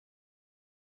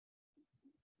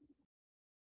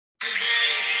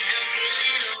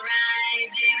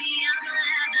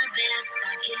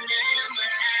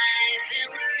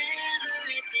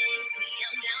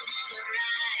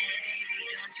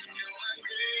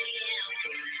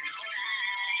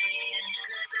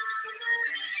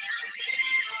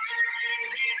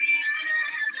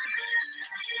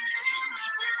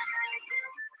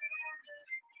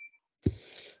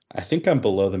I think I'm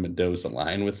below the Mendoza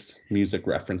line with music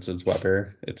references,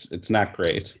 Weber. It's not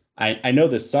great. I know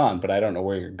this song, but I don't know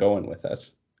where you're going with it.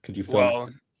 Could you fill me Well,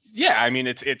 yeah, I mean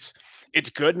it's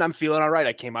good and I'm feeling all right.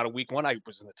 I came out of week one. I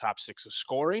was in the top six of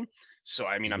scoring. So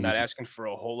I mean I'm not in? asking for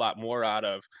a whole lot more out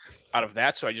of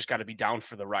that. So I just got to be down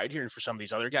for the ride here. And for some of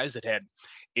these other guys that had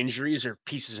injuries or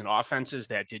pieces in offenses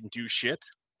that didn't do shit,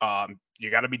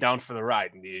 you got to be down for the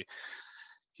ride. And you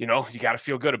got to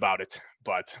feel good about it.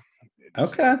 But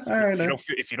Okay, all right.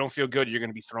 if you don't feel good, you're going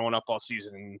to be throwing up all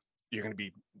season and you're going to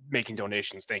be making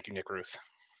donations. Thank you, Nick Ruth.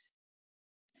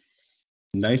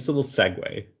 Nice little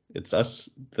segue. It's us,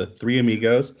 the three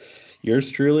amigos. Yours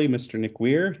truly, Mr. Nick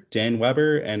Weir, Dan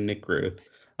Weber, and Nick Ruth.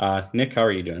 Nick, how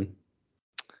are you doing?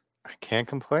 I can't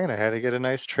complain. I had to get a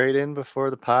nice trade in before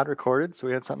the pod recorded, so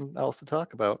we had something else to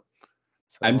talk about.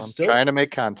 So I'm still trying to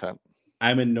make content.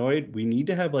 I'm annoyed. We need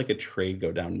to have like a trade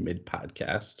go down mid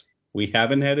podcast. We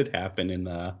haven't had it happen in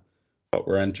but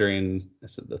we're entering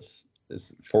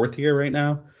this fourth year right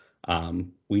now.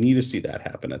 We need to see that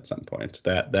happen at some point.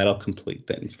 That'll complete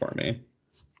things for me.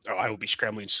 Oh, I will be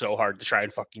scrambling so hard to try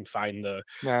and fucking find the.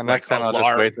 Yeah, next time I'll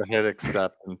just wait to hit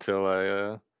accept until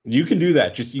I. You can do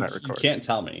that. Just you can't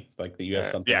tell me like that you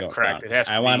have something going correct. on. It has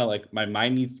to I want to like my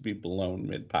mind needs to be blown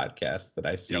mid podcast that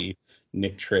I see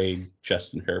Nick trade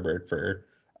Justin Herbert for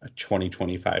a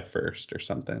 2025 first or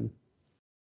something.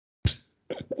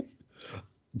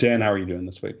 Dan, how are you doing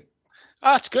this week?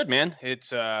 It's good, man.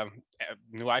 It's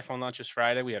new iPhone launches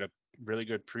Friday. We had a really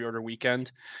good pre-order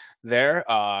weekend there.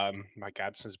 My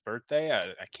godson's birthday.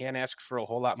 I can't ask for a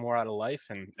whole lot more out of life.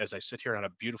 And as I sit here on a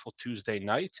beautiful Tuesday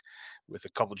night with a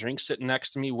couple drinks sitting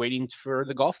next to me, waiting for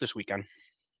the golf this weekend.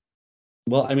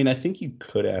 Well, I mean, I think you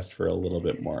could ask for a little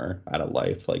bit more out of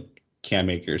life, like Cam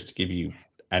Akers to give you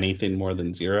anything more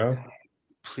than 0.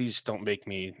 Please don't make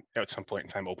me at some point in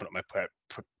time open up my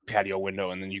patio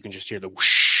window and then you can just hear the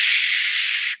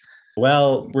whoosh.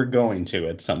 Well, we're going to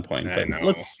at some point, but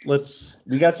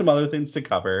we got some other things to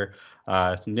cover.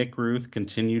 Nick Ruth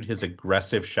continued his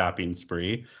aggressive shopping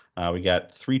spree. We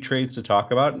got 3 trades to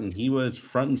talk about, and he was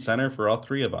front and center for all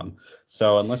 3 of them.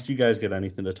 So unless you guys get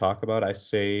anything to talk about, I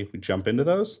say we jump into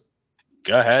those.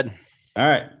 Go ahead. All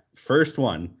right. First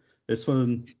one. This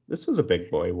was a big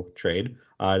boy trade.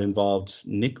 It involved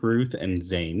Nick Ruth and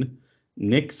Zane.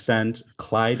 Nick sent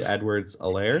Clyde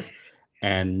Edwards-Helaire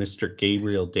and Mr.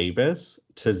 Gabriel Davis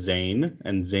to Zane,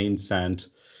 and Zane sent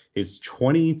his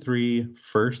 23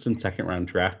 first and second round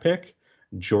draft pick,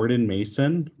 Jordan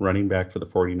Mason, running back for the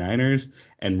 49ers,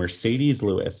 and Mercedes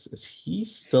Lewis. Is he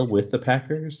still with the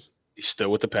Packers? He's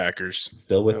still with the Packers.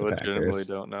 Still with the Packers. I legitimately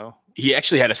don't know. He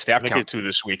actually had a snap count too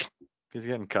this week. He's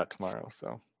getting cut tomorrow,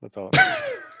 so that's all.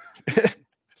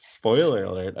 Spoiler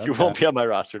alert. Okay. He won't be on my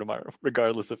roster tomorrow,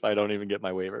 regardless if I don't even get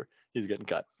my waiver. He's getting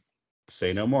cut.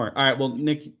 Say no more. All right. Well,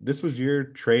 Nick, this was your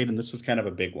trade, and this was kind of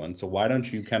a big one. So why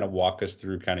don't you kind of walk us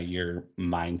through kind of your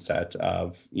mindset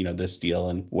of, this deal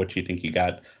and what you think you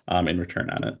got in return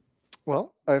on it?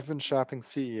 Well, I've been shopping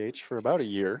CEH for about a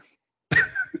year.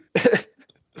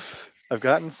 I've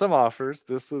gotten some offers.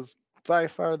 This is by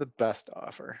far the best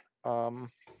offer.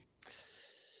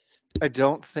 I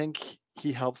don't think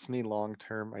he helps me long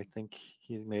term. I think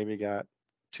he's maybe got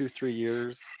 2-3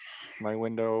 years. My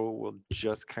window will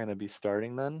just kind of be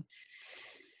starting then.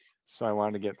 So I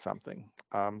wanted to get something.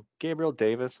 Gabriel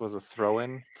Davis was a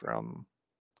throw-in from,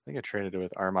 I think I traded it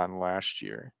with Armand last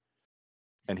year.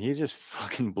 And he just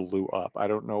fucking blew up. I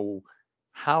don't know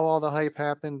how all the hype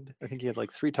happened. I think he had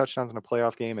like 3 touchdowns in a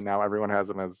playoff game, and now everyone has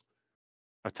him as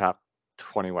a top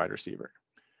 20 wide receiver.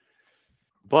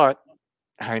 But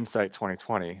hindsight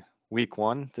 2020, week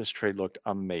 1, this trade looked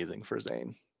amazing for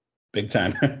Zane. Big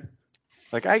time.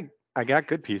 Like I got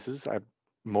good pieces. I'm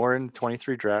more in the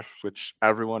 23 draft, which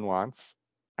everyone wants.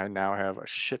 I now have a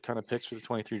shit ton of picks for the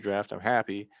 23 draft. I'm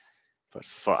happy, but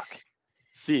fuck,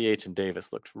 CH and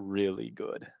Davis looked really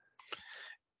good.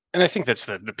 And I think that's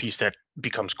the piece that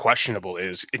becomes questionable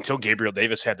is until Gabriel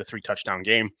Davis had the 3 touchdown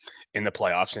game in the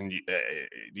playoffs, and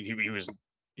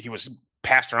he was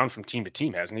passed around from team to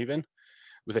team, hasn't he been?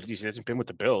 He hasn't been with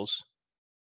the Bills.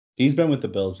 He's been with the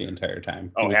Bills the entire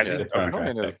time. Oh, has he? He's only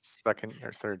in his second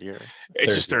or third year.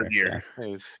 It's his third year. Yeah.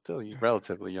 He's still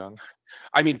relatively young.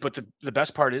 I mean, but the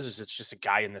best part is it's just a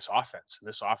guy in this offense. And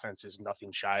this offense is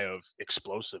nothing shy of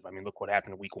explosive. I mean, look what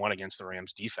happened in week 1 against the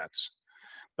Rams defense.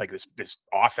 Like this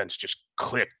offense just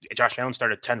clicked. Josh Allen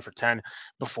started 10 for 10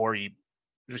 before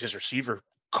his receiver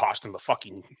cost him a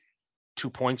fucking 2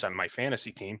 points on my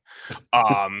fantasy team.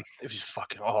 It was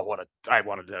fucking I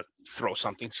wanted to throw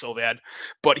something so bad.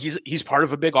 But he's part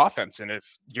of a big offense, and if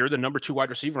you're the number 2 wide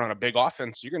receiver on a big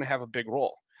offense, you're going to have a big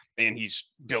role. and he's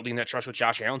building that trust with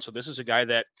Josh Allen. So this is a guy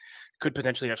that could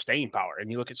potentially have staying power.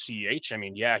 And you look at CEH, I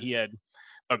mean, yeah, he had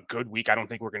a good week. I don't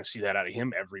think we're going to see that out of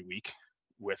him every week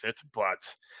with it. But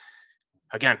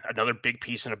again, another big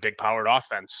piece in a big powered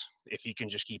offense. If he can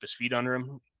just keep his feet under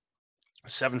him,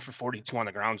 7 for 42 on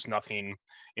the ground is nothing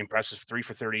impressive. 3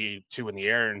 for 32 in the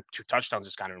air and 2 touchdowns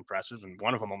is kind of impressive. And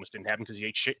one of them almost didn't happen because he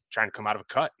ate shit trying to come out of a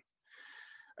cut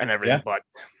and everything. Yeah. But,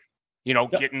 you know,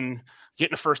 getting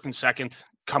a first and second,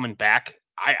 coming back,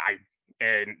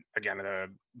 and again,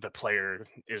 the player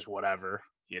is whatever.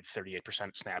 He had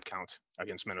 38% snap count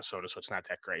against Minnesota, so it's not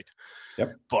that great.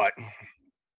 Yep. But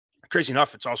crazy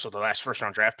enough, it's also the last first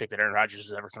round draft pick that Aaron Rodgers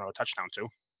has ever thrown a touchdown to.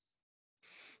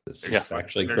 This is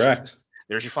actually correct.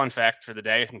 There's your fun fact for the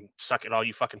day, and suck it all,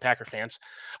 you fucking Packer fans.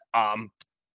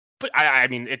 But I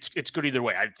mean, it's good either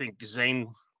way. I think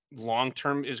Zane long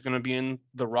term is going to be in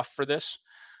the rough for this,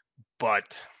 but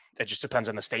it just depends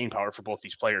on the staying power for both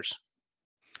these players.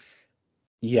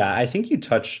 Yeah, I think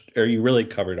you really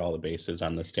covered all the bases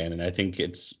on this, Dan. And I think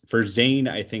it's for Zane,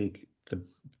 I think the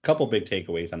couple big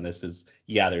takeaways on this is,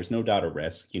 yeah, there's no doubt a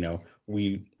risk. You know,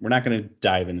 we're not going to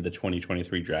dive into the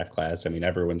 2023 draft class. I mean,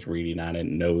 everyone's reading on it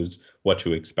and knows what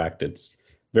to expect. It's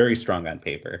very strong on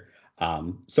paper.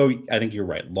 So I think you're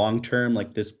right. Long term,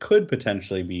 like this could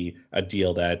potentially be a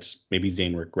deal that maybe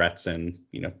Zane regrets in,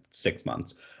 6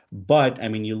 months. But I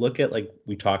mean, you look at, like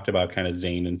we talked about, kind of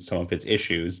Zane and some of his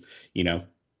issues,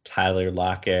 Tyler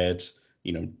Lockett,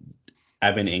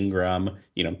 Evan Ingram,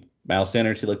 Miles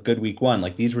Sanders, he looked good week 1.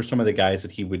 Like these were some of the guys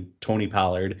that Tony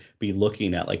Pollard be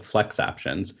looking at like flex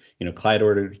options. Clyde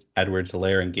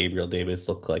Edwards-Helaire and Gabriel Davis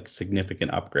look like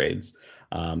significant upgrades.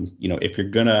 If you're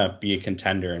gonna be a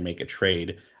contender and make a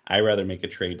trade, I'd rather make a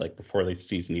trade like before the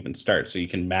season even starts, so you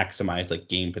can maximize like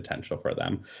game potential for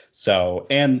them. So,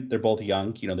 and they're both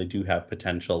young, they do have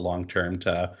potential long-term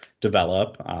to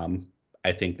develop.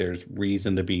 I think there's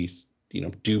reason to be,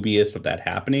 dubious of that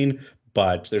happening,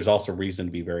 but there's also reason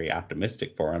to be very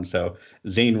optimistic for him. So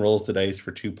Zane rolls the dice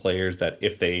for 2 players that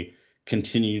if they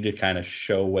continue to kind of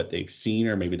show what they've seen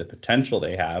or maybe the potential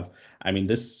they have, I mean,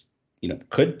 this,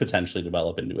 could potentially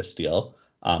develop into a steal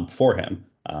for him.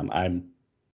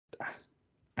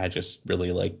 I just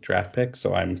really like draft picks,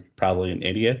 so I'm probably an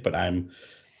idiot, but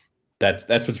that's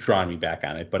what's drawing me back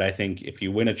on it. But I think if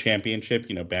you win a championship,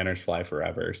 banners fly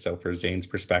forever. So for Zane's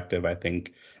perspective, I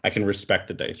think I can respect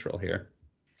the dice roll here.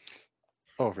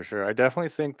 Oh, for sure. I definitely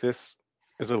think this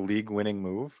is a league-winning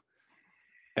move,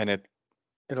 and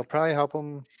it'll probably help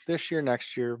him this year,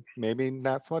 next year, maybe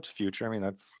not so much future. I mean,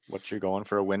 that's what you're going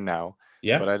for, a win now.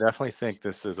 Yeah. But I definitely think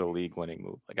this is a league-winning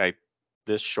move. Like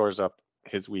this shores up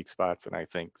his weak spots, and I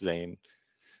think Zane,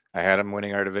 I had him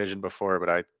winning our division before,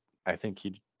 but I think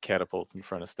he catapults in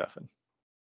front of Stefan.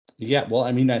 Yeah, well,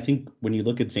 I mean, I think when you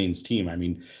look at Zane's team, I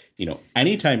mean,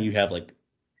 anytime you have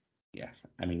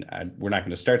we're not going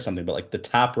to start something, but like the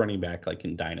top running back, like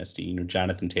in Dynasty,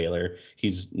 Jonathan Taylor,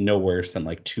 he's no worse than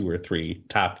like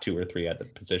top 2 or 3 at the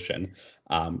position.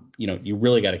 You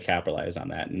really got to capitalize on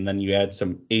that. And then you add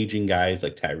some aging guys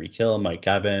like Tyreek Hill, Mike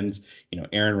Evans,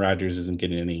 Aaron Rodgers isn't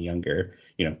getting any younger,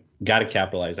 got to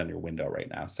capitalize on your window right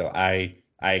now. So I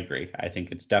agree. I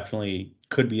think it's definitely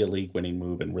could be a league winning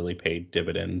move and really pay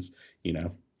dividends,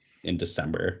 in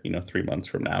December, 3 months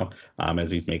from now,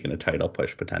 as he's making a title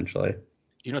push potentially.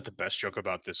 You know what the best joke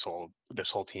about this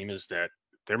whole team is, that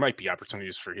there might be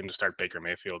opportunities for him to start Baker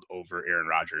Mayfield over Aaron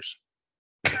Rodgers.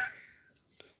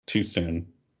 Too soon,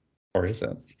 or is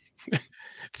it?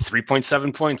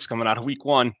 3.7 points coming out of week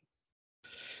 1.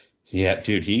 Yeah,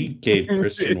 dude, he gave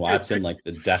Christian Watson like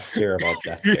the death stare about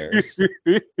death stares.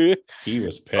 He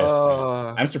was pissed.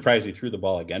 I'm surprised he threw the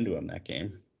ball again to him that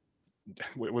game.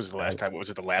 What was the last time? What was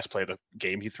it? The last play of the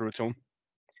game he threw it to him?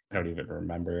 I don't even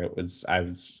remember. I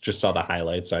just saw the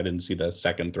highlights, so I didn't see the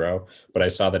second throw, but I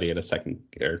saw that he had a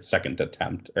second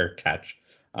attempt or catch,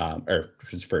 or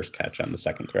his first catch on the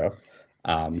second throw.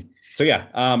 So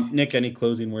yeah, Nick, any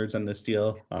closing words on this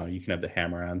deal? You can have the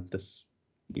hammer on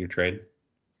your trade.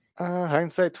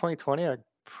 Hindsight 2020, I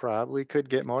probably could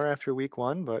get more after week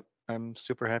 1, but I'm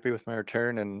super happy with my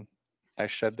return, and I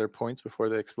shed their points before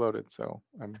they exploded. So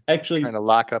I'm actually trying to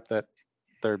lock up that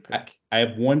third pick. I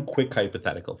have one quick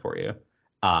hypothetical for you.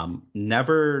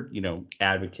 Never,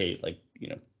 advocate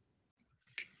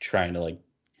trying to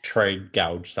try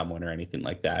gouge someone or anything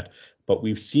like that. But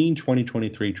we've seen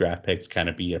 2023 draft picks kind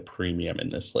of be a premium in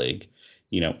this league.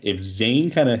 If Zane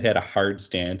kind of had a hard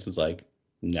stance, is like,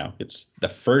 no, it's the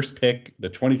first pick, the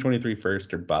 2023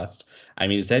 first or bust. I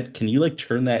mean, can you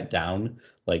turn that down?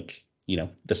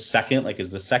 the second, like,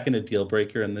 is the second a deal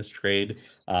breaker in this trade?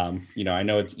 I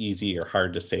know it's easy or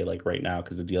hard to say like right now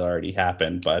because the deal already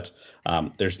happened, but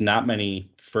there's not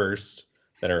many first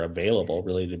that are available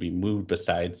really to be moved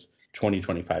besides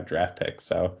 2025 draft picks.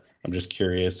 So I'm just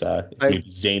curious if maybe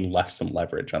Zane left some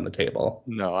leverage on the table.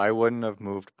 No, I wouldn't have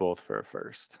moved both for a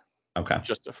first. Okay.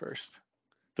 Just a first.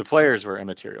 The players were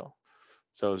immaterial,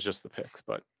 so it was just the picks,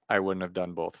 but I wouldn't have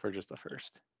done both for just a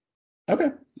first. Okay.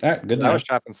 All right. Good. I was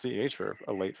shopping CH for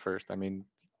a late first. I mean,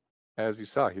 as you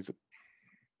saw, he's a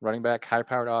running back,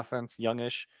 high-powered offense,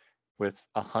 youngish, with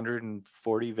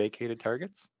 140 vacated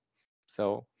targets.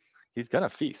 So he's gonna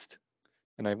feast,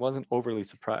 and I wasn't overly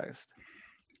surprised.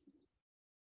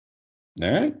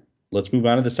 All right. Let's move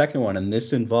on to the second one, and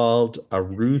this involved a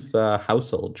Ruth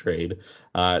household trade.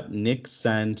 Nick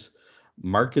sent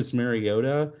Marcus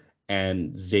Mariota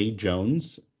and Zay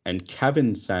Jones, and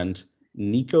Kevin sent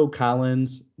Nico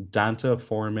Collins, Donta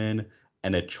Foreman,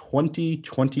 and a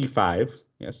 2025,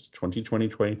 yes,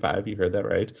 2025, you heard that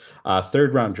right,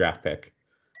 third round draft pick.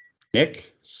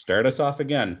 Nick, start us off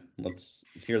again. Let's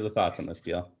hear the thoughts on this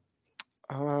deal.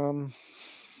 I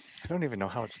don't even know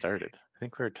how it started. I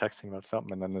think we were texting about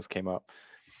something and then this came up.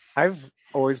 I've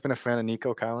always been a fan of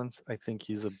Nico Collins. I think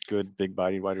he's a good big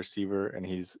body wide receiver, and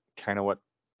he's kind of what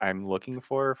I'm looking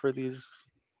for these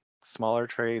smaller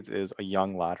trades is a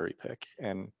young lottery pick,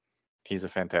 and he's a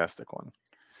fantastic one.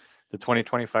 The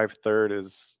 2025 third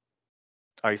is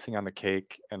icing on the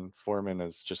cake, and Foreman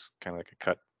is just kind of like a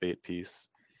cut bait piece.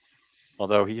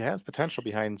 Although he has potential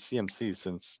behind CMC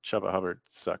since Chuba Hubbard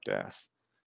sucked ass.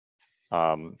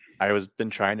 I was been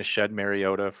trying to shed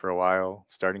Mariota for a while,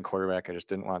 starting quarterback. I just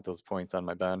didn't want those points on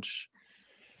my bench.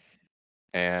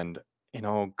 And,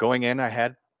 going in,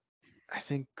 I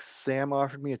think Sam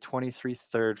offered me a 23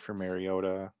 third for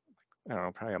Mariota, I don't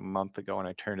know, probably a month ago, and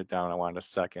I turned it down. I wanted a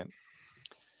second.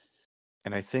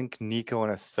 And I think Nico in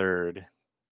a third,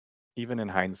 even in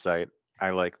hindsight,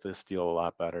 I like this deal a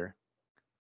lot better.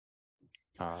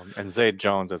 And Zay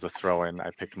Jones as a throw-in, I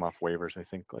picked him off waivers, I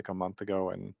think, like a month ago,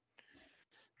 and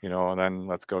and then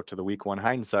let's go to the week one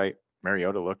hindsight.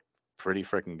 Mariota looked pretty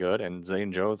freaking good, and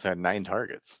Zane Jones had 9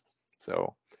 targets.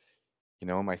 So,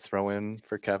 my throw-in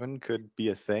for Kevin could be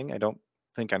a thing. I don't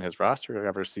think on his roster it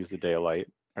ever sees the day of light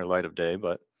or light of day,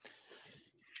 but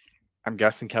I'm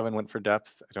guessing Kevin went for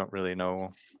depth. I don't really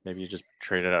know. Maybe you just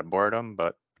traded at boredom,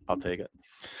 but I'll take it.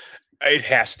 It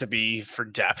has to be for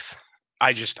depth.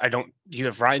 You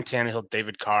have Ryan Tannehill,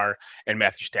 David Carr, and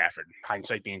Matthew Stafford.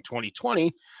 Hindsight being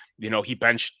 2020, he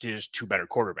benched his 2 better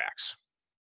quarterbacks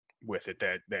with it.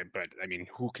 But I mean,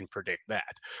 who can predict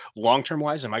that? Long-term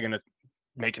wise, am I going to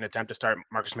make an attempt to start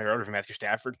Marcus Mariota for Matthew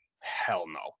Stafford? Hell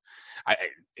no.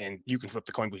 And you can flip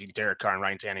the coin between Derek Carr and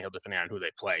Ryan Tannehill depending on who they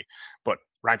play. But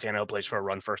Ryan Tannehill plays for a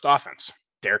run-first offense.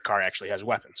 Derek Carr actually has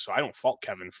weapons. So I don't fault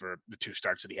Kevin for the 2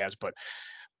 starts that he has, but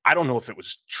I don't know if it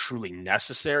was truly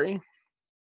necessary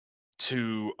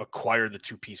to acquire the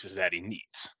 2 pieces that he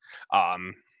needs.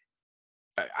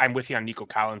 I'm with you on Nico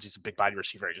Collins. He's a big body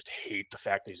receiver. I just hate the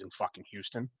fact that he's in fucking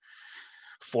Houston.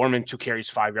 Foreman, 2 carries,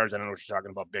 5 yards. I don't know what you're talking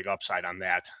about. Big upside on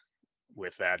that.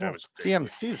 With that, well,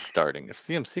 CMC's starting. If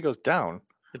CMC goes down,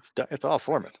 it's all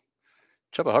Foreman.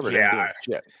 Chuba Hubbard ain't doing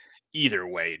shit. Either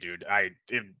way, dude,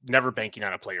 never banking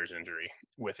on a player's injury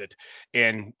with it.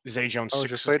 And Zay Jones.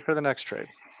 Just wait for the next trade.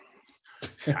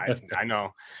 I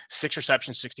know. 6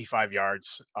 receptions, 65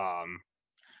 yards.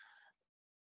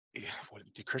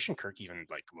 Did Christian Kirk even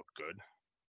look good?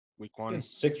 Week 1,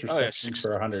 6 receptions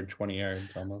for 120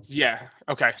 yards almost. Yeah.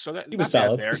 Okay. So he was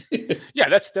solid there. Yeah,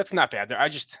 that's not bad there.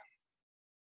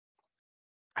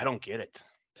 I don't get it.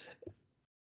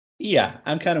 Yeah,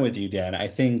 I'm kind of with you, Dan. I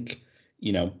think,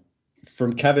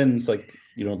 from Kevin's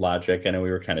logic, I know we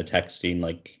were kind of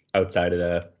texting outside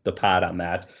of the pod on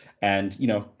that. And,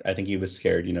 I think he was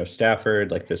scared, Stafford,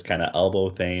 this kind of elbow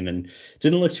thing, and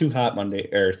didn't look too hot Monday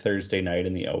or Thursday night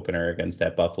in the opener against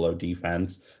that Buffalo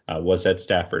defense. Was that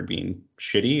Stafford being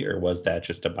shitty, or was that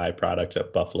just a byproduct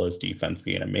of Buffalo's defense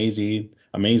being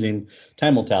amazing?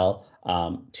 Time will tell.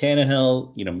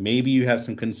 Tannehill, maybe you have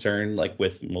some concern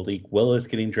with Malik Willis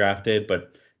getting drafted, but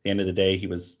at the end of the day, he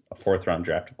was a 4th round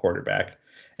drafted quarterback.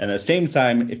 And at the same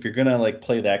time, if you're gonna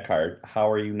play that card, how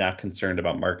are you not concerned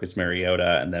about Marcus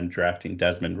Mariota and them drafting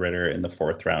Desmond Ridder in the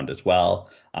 4th round as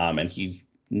well? And he's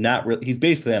not really, he's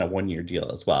basically on a 1-year deal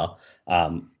as well.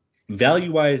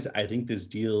 Value wise, I think this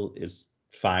deal is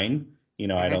fine.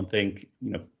 I don't think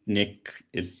Nick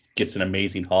gets an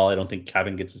amazing haul. I don't think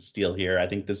Kevin gets a steal here. I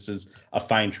think this is a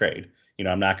fine trade.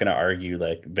 I'm not going to argue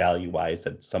value wise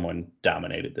that someone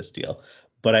dominated this deal.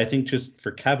 But I think just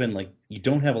for Kevin, you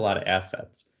don't have a lot of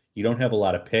assets. you don't have a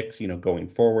lot of picks, going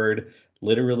forward.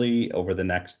 Literally over the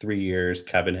next 3 years,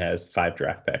 Kevin has 5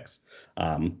 draft picks.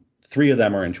 3 of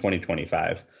them are in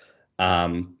 2025.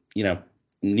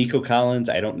 Nico Collins,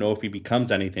 I don't know if he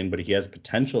becomes anything, but he has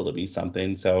potential to be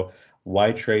something. So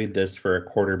why trade this for a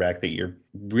quarterback that you're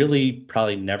really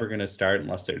probably never going to start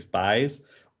unless there's buys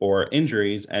or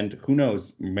injuries? And who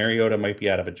knows, Mariota might be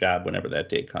out of a job whenever that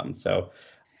day comes. So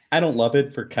I don't love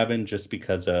it for Kevin just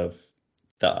because of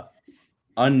the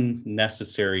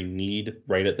unnecessary need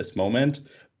right at this moment.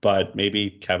 But maybe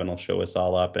Kevin will show us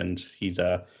all up and he's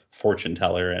a fortune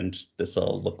teller and this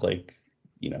will look like,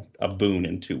 a boon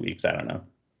in 2 weeks. I don't know.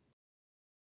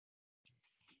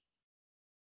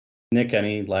 Nick,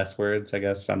 any last words, I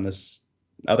guess, on this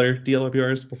other deal of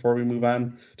yours before we move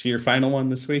on to your final one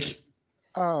this week?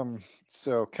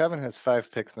 So Kevin has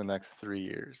 5 picks in the next 3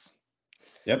 years.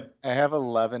 Yep. I have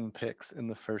 11 picks in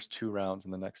the first 2 rounds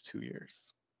in the next 2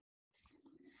 years.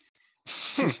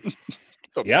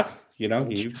 Yeah, you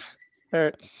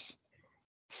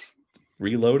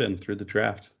reloading through the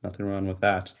draft. Nothing wrong with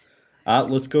that.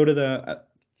 Let's go to the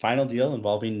final deal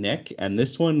involving Nick, and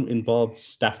this one involved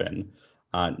Stefan.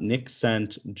 Nick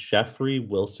sent Jeffrey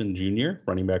Wilson Jr.,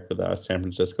 running back for the San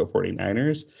Francisco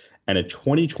 49ers, and a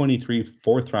 2023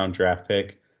 4th-round draft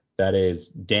pick that is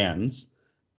Dan's.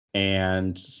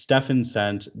 And Stefan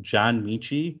sent John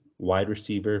Michie, wide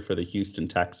receiver for the Houston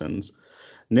Texans.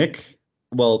 Nick,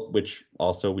 which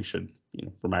also we should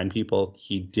remind people,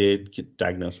 he did get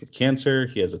diagnosed with cancer.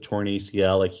 He has a torn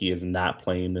ACL. Like, he is not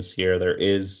playing this year. There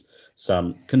is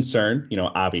some concern,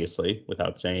 obviously,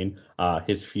 without saying,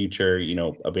 his future,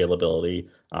 availability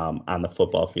on the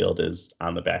football field is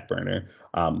on the back burner.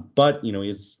 But,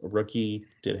 he's a rookie,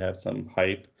 did have some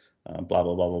hype, blah,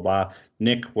 blah, blah, blah, blah.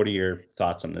 Nick, what are your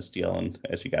thoughts on this deal? And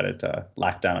as you got it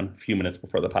locked down a few minutes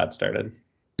before the pod started.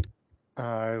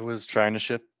 I was trying to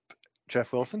ship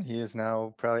Jeff Wilson. He is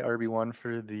now probably RB1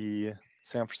 for the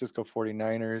San Francisco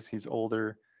 49ers. He's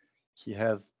older. He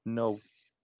has no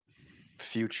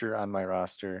future on my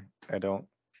roster. I don't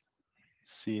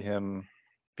see him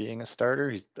being a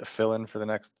starter. He's a fill-in for the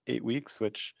next 8 weeks,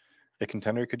 which a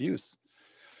contender could use.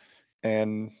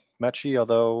 And Mechie,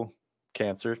 although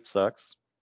cancer sucks,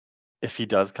 if he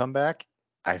does come back,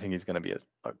 I think he's going to be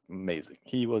amazing.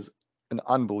 He was an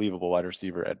unbelievable wide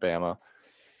receiver at Bama.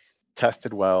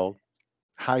 Tested well,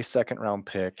 high 2nd-round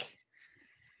pick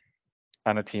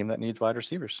on a team that needs wide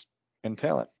receivers and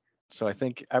talent. So I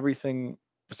think everything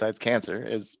besides cancer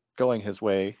is going his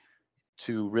way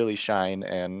to really shine.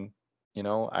 And,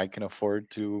 I can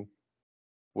afford to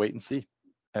wait and see.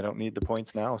 I don't need the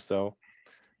points now. So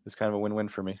it's kind of a win-win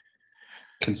for me.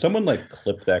 Can someone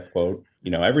clip that quote?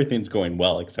 Everything's going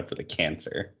well except for the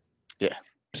cancer. Yeah,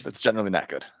 that's generally not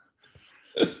good.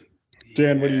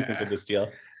 Dan, what do you think of this deal?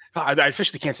 I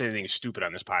officially can't say anything stupid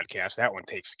on this podcast. That one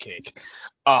takes the cake.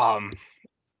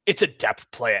 It's a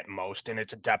depth play at most, and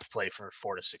it's a depth play for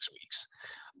 4 to 6 weeks.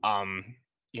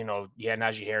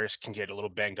 Najee Harris can get a little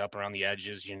banged up around the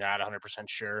edges. You're not 100%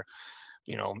 sure.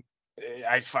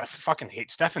 I fucking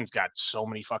hate Stefan's got so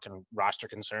many fucking roster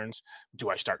concerns. Do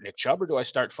I start Nick Chubb or do I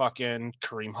start fucking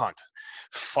Kareem Hunt?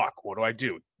 Fuck, what do I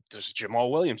do? Does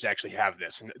Jamal Williams actually have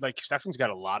this? And Stefan's got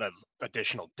a lot of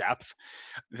additional depth.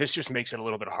 This just makes it a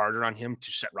little bit harder on him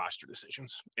to set roster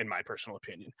decisions, in my personal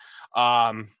opinion.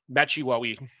 Mechie, while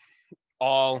we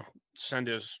all send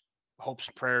his hopes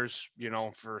and prayers,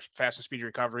 for fast and speedy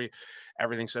recovery,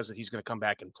 everything says that he's going to come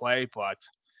back and play, but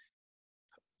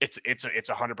it's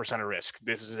 100% a risk.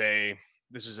 This is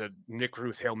a Nick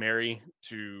Ruth Hail Mary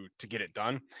to get it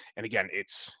done. And again,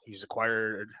 he's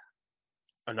acquired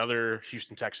another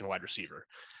Houston Texan wide receiver.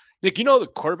 Nick, the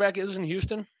quarterback is in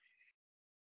Houston?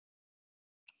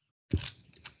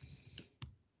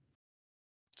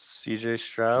 CJ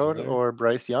Stroud or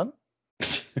Bryce Young?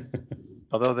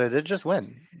 Although they did just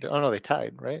win. Oh, no, they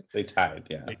tied, right? They tied,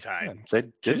 yeah. They tied. They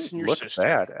didn't look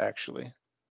bad, actually.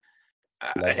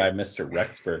 Led by Mr.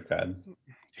 Rex Burkhead.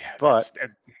 Yeah, but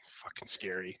that's fucking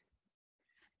scary.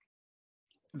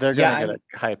 They're going to get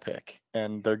a high pick,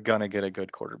 and they're going to get a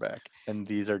good quarterback. And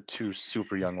these are 2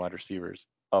 super young wide receivers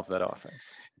of that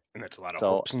offense. And that's a lot of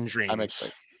hopes and dreams. I'm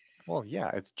excited. Well, yeah,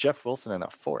 it's Jeff Wilson in a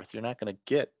 4th. You're not going to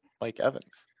get Mike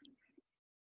Evans.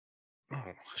 Oh,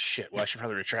 shit. Well, I should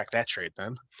probably retract that trade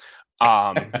then.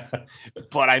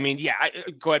 But I mean, yeah,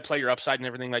 go ahead, play your upside and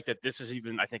everything like that. This is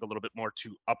even, I think, a little bit more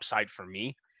to upside for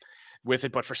me with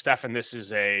it. But for Stefan, it's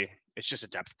just a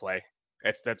depth play.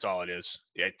 That's all it is.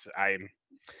 I'm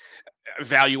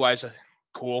value-wise,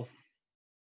 cool.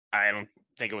 I don't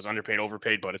think it was underpaid,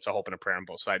 overpaid, but it's a hope and a prayer on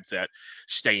both sides that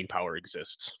staying power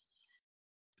exists.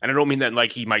 And I don't mean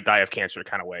that he might die of cancer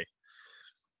kind of way.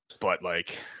 But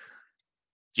like,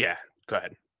 yeah, go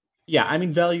ahead. Yeah, I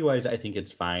mean, value-wise, I think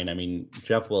it's fine. I mean,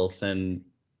 Jeff Wilson,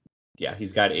 yeah,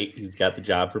 he's got the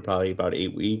job for probably about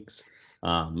 8 weeks.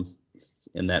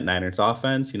 In that Niners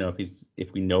offense,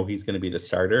 if we know he's going to be the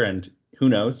starter, and who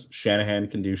knows, Shanahan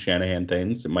can do Shanahan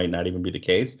things. It might not even be the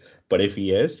case, but if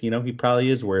he is, he probably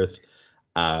is worth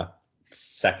a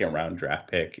second round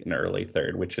draft pick in early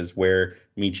third, which is where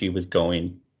Michi was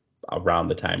going around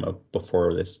the time of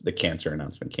before the cancer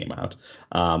announcement came out.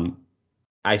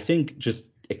 I think just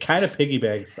it kind of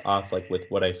piggybacks off like with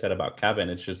what I said about Kevin.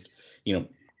 It's just,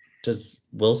 does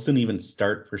Wilson even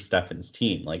start for Stefan's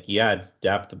team? Like, yeah, it's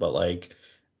depth, but like,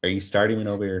 are you starting him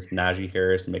over Najee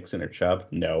Harris, Mixon, or Chubb?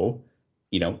 No.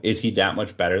 Is he that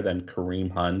much better than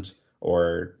Kareem Hunt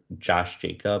or Josh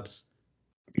Jacobs?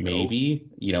 Maybe.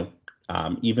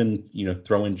 Even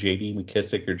throw in J.D.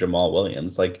 McKissick or Jamal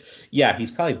Williams. Like, yeah,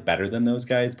 he's probably better than those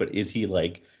guys, but is he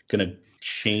like gonna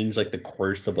change like the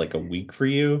course of like a week for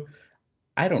you?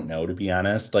 I don't know, to be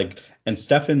honest. Like, and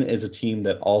Stefan is a team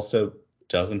that also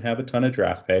doesn't have a ton of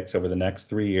draft picks over the next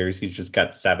 3 years. He's just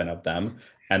got 7 of them,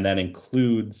 and that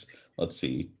includes, let's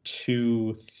see,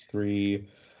 2, 3,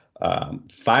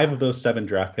 5 of those 7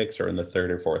 draft picks are in the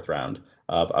 3rd or 4th round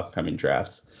of upcoming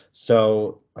drafts.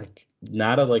 So, like,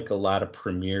 not a lot of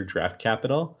premier draft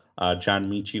capital. John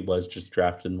Michi was just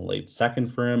drafted in the late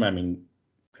 2nd for him. I mean,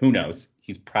 who knows?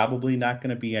 He's probably not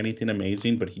going to be anything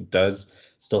amazing, but he does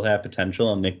still have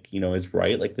potential. And Nick, is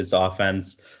right. Like, this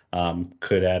offense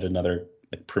could add another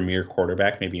premier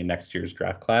quarterback, maybe in next year's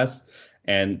draft class.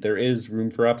 And there is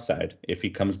room for upside if he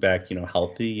comes back,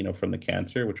 healthy, from the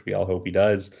cancer, which we all hope he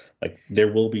does. Like,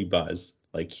 there will be buzz.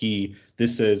 Like,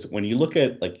 this is when you look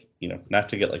at not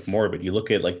to get morbid, you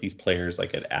look at these players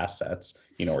at assets,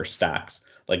 or stocks.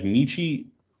 Like, Michi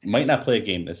might not play a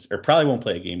game or probably won't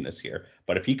play a game this year.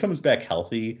 But if he comes back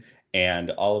healthy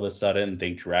and all of a sudden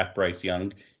they draft Bryce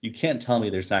Young, you can't tell me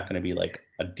there's not going to be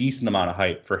a decent amount of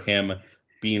hype for him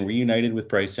being reunited with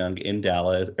Bryce Young in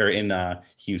Dallas or in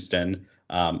Houston.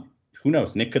 Who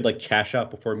knows? Nick could cash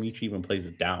out before Michi even plays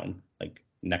it down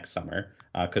next summer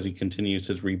because he continues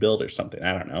his rebuild or something.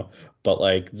 I don't know.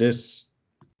 But this,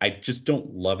 I just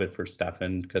don't love it for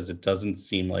Stefan because it doesn't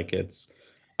seem like it's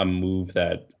a move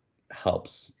that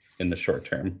helps in the short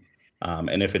term.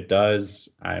 And if it does,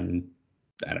 I don't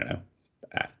know.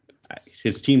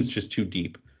 His team's just too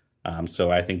deep.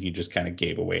 So I think you just kind of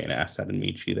gave away an asset in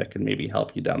Michi that could maybe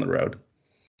help you down the road.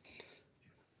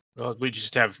 Well, we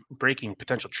just have breaking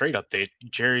potential trade update.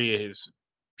 Jerry has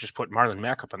just put Marlon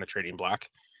Mack up on the trading block.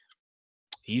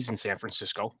 He's in San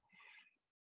Francisco.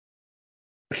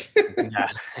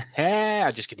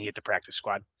 I just can hit the practice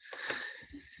squad.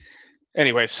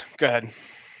 Anyways, go ahead.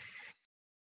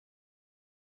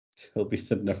 He'll be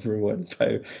the number 1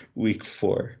 by week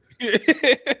 4.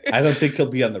 I don't think he'll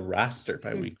be on the roster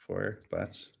by week 4,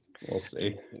 but we'll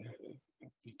see.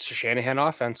 It's a Shanahan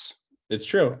offense. It's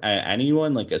true.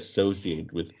 Anyone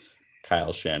associated with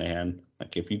Kyle Shanahan,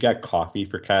 if you got coffee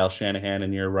for Kyle Shanahan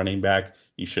and you're a running back,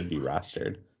 you should be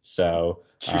rostered. So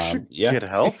you should get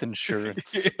health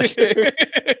insurance.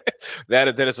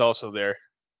 That is also there.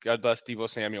 God bless Deebo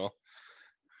Samuel.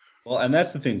 Well, and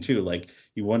that's the thing too.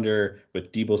 You wonder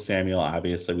with Deebo Samuel,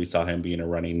 obviously we saw him being a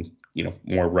running,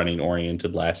 more running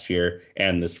oriented last year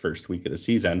and this first week of the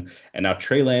season. And now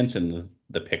Trey Lance in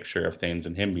the picture of things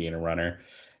and him being a runner,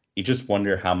 you just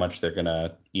wonder how much they're going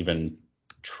to even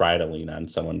try to lean on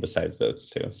someone besides those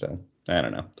two. So I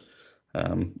don't know.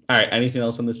 All right. Anything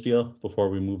else on this deal before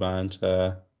we move on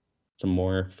to some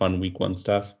more fun week 1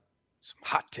 stuff? Some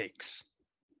hot takes.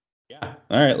 Yeah.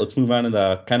 All right. Let's move on to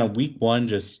the kind of week 1,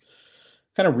 just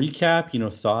kind of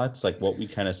recap, thoughts, what we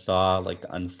kind of saw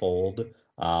unfold.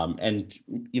 And,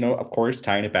 of course,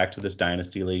 tying it back to this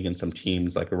dynasty league and some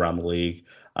teams around the league.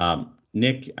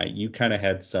 Nick, you kind of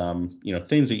had some,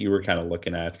 things that you were kind of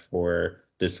looking at for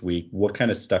this week. What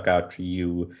kind of stuck out to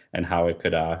you and how it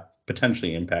could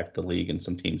potentially impact the league and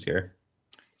some teams here?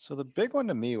 So the big one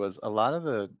to me was a lot of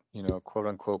the, quote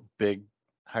unquote, big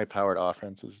high-powered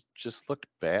offenses just looked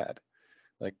bad.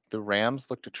 The Rams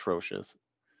looked atrocious.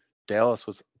 Dallas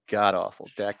was god-awful.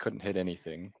 Dak couldn't hit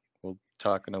anything. We'll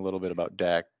talk in a little bit about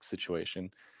Dak's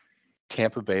situation.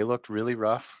 Tampa Bay looked really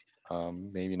rough.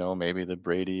 Maybe the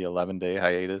Brady 11-day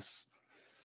hiatus,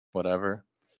 whatever.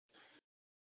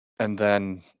 And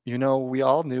then, we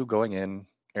all knew going in,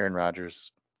 Aaron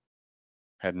Rodgers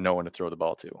had no one to throw the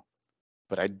ball to.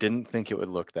 But I didn't think it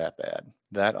would look that bad.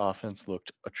 That offense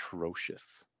looked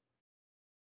atrocious.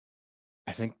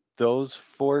 I think those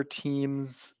 4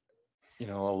 teams,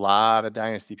 a lot of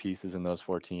dynasty pieces in those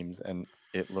 4 teams, and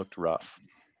it looked rough.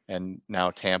 And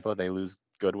now Tampa, they lose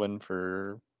Goodwin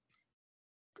for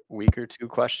week or two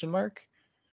question mark.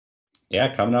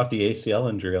 Yeah, coming off the ACL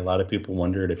injury, a lot of people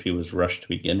wondered if he was rushed to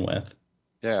begin with.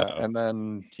 Yeah, So, and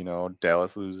then,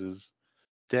 Dallas loses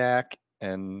Dak,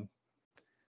 and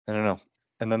I don't know.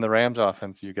 And then the Rams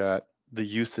offense, you got the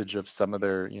usage of some of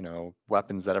their,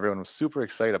 weapons that everyone was super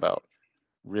excited about.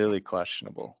 Really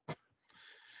questionable.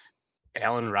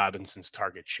 Allen Robinson's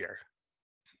target share.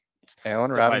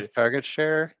 Allen Robinson's target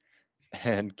share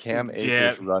and Cam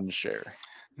Akers' run share.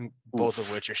 Both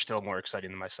of which are still more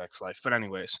exciting than my sex life. But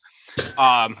anyways,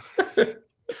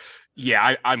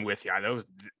 yeah, I'm with you. There was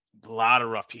a lot of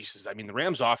rough pieces. I mean, the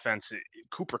Rams offense,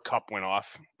 Cooper Kupp went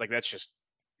off. Like, that's just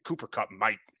Cooper Kupp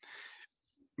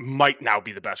might now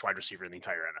be the best wide receiver in the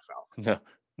entire NFL. No,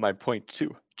 my point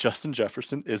too. Justin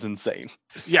Jefferson is insane.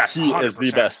 Yes, he 100%. is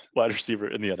the best wide receiver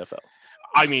in the NFL.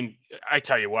 I mean, I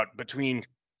tell you what, between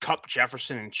Kupp,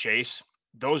 Jefferson, and Chase,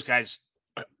 those guys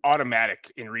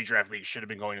automatic in redraft leagues should have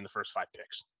been going in the first 5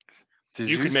 picks.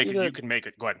 You can make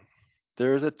it. Go ahead.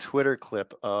 There's a Twitter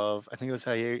clip of, I think it was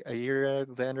Jair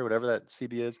Alexander, whatever that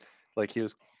CB is. Like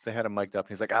they had him mic'd up and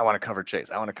he's like, I want to cover Chase.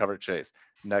 I want to cover Chase.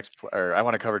 I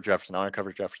want to cover Jefferson. I want to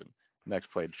cover Jefferson. Next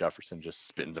play, Jefferson just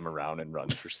spins him around and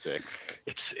runs for sticks.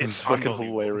 It's fucking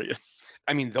hilarious.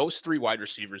 I mean, those 3 wide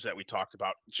receivers that we talked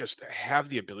about just have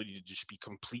the ability to just be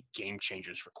complete game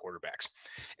changers for quarterbacks.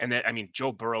 And then, I mean,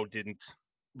 Joe Burrow didn't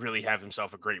really have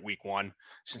himself a great week 1.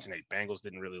 Cincinnati Bengals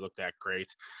didn't really look that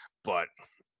great. But,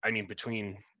 I mean,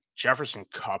 between Jefferson,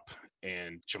 Kupp,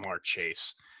 and Jamar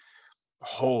Chase,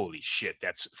 holy shit,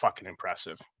 that's fucking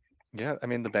impressive. Yeah, I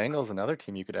mean, the Bengals, another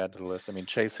team you could add to the list. I mean,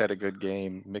 Chase had a good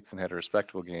game. Mixon had a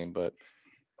respectable game, but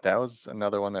that was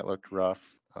another one that looked rough.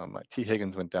 T.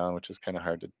 Higgins went down, which is kind of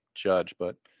hard to judge,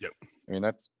 but yep. I mean,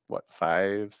 that's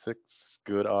 5, 6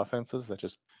 good offenses that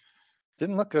just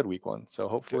didn't look good week 1. So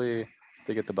hopefully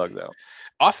they get the bugs out.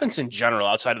 Offense in general,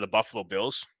 outside of the Buffalo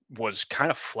Bills, was kind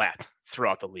of flat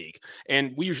throughout the league.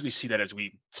 And we usually see that as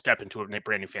we step into a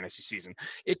brand new fantasy season.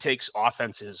 It takes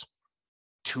offenses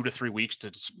 2 to 3 weeks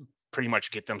to pretty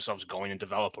much get themselves going and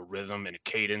develop a rhythm and a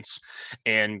cadence.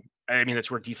 And I mean,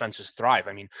 that's where defenses thrive.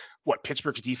 I mean,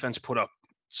 Pittsburgh's defense put up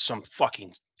some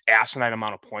fucking asinine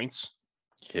amount of points.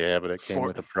 Yeah, but it came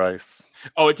with a price.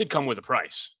 Oh, it did come with a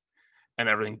price and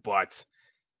everything. But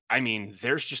I mean,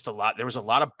 there was a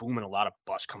lot of boom and a lot of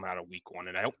bust coming out of week 1.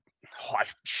 And I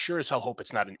sure as hell hope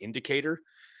it's not an indicator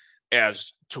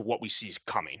as to what we see is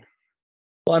coming.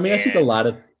 Well, I mean, I think a lot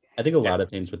of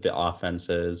things with the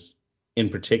offenses in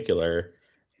particular,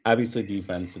 obviously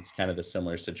defense, it's kind of a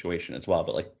similar situation as well.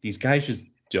 But like, these guys just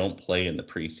don't play in the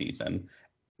preseason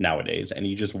nowadays. And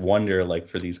you just wonder, like,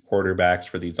 for these quarterbacks,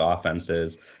 for these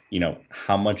offenses,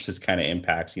 how much this kind of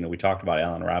impacts, we talked about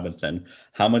Allen Robinson.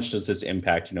 How much does this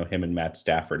impact, him and Matt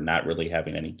Stafford not really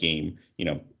having any game,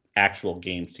 actual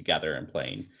games together and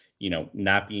playing,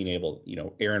 not being able,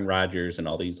 Aaron Rodgers and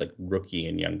all these like rookie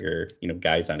and younger,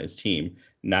 guys on his team,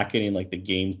 not getting like the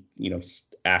game,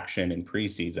 action in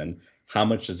preseason. How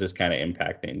much does this kind of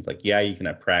impact things? Like, yeah, you can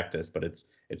have practice, but it's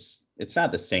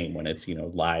not the same when it's,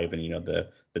 live and,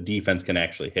 the defense can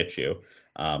actually hit you.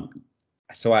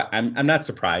 So I'm not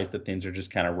surprised that things are just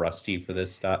kind of rusty for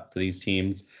this stuff, for these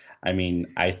teams. I mean,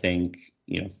 I think,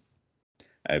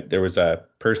 there was a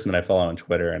person that I follow on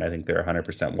Twitter, and I think they're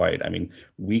 100% white. I mean,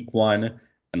 week 1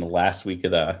 and the last week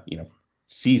of the,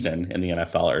 season in the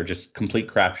NFL are just complete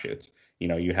crapshoots.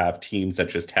 You have teams that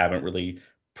just haven't really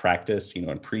practiced, in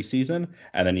preseason,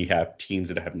 and then you have teams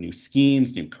that have new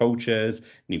schemes, new coaches,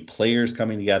 new players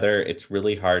coming together. It's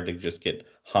really hard to just get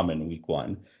humming week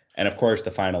 1. And of course, the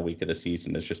final week of the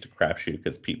season is just a crapshoot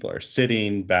because people are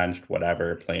sitting, benched,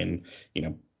 whatever, playing,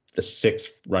 the 6th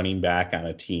running back on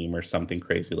a team or something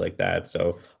crazy like that.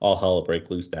 So all hell will break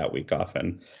loose that week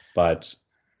often. But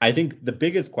I think the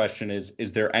biggest question is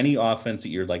there any offense that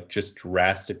you're like just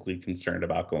drastically concerned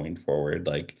about going forward?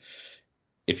 Like,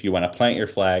 if you want to plant your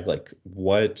flag, like,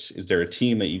 is there a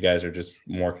team that you guys are just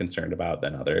more concerned about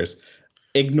than others?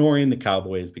 Ignoring the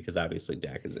Cowboys because obviously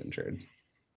Dak is injured.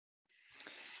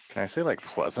 Can I say like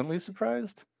pleasantly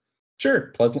surprised?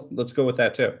 Sure. Let's go with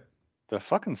that too. The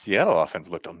fucking Seattle offense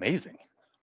looked amazing.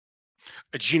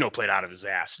 Geno played out of his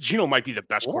ass. Geno might be the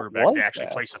best quarterback to actually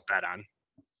place a bet on.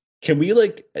 Can we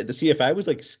see if I was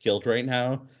like skilled right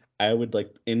now, I would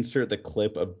like insert the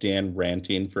clip of Dan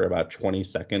ranting for about 20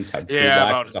 seconds. How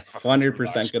Gulak is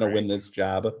 100% going to win this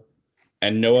job.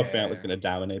 And Noah Fant was going to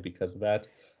dominate because of that.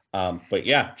 But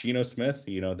yeah, Geno Smith,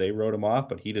 they wrote him off,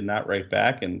 but he did not write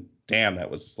back. And damn,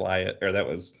 that was that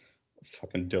was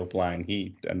fucking dope line.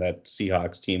 He and that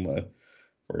Seahawks team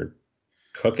were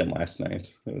cooking last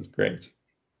night. It was great.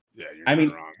 Yeah,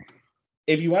 you're wrong.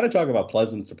 If you want to talk about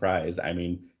pleasant surprise, I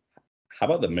mean, how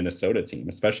about the Minnesota team,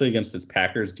 especially against this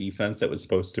Packers defense that was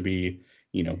supposed to be,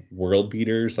 world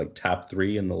beaters, like top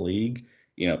 3 in the league?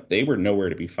 They were nowhere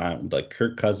to be found. Like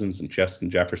Kirk Cousins and Justin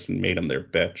Jefferson made them their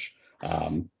bitch.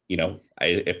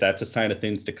 If that's a sign of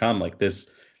things to come, like this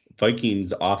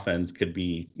Vikings offense could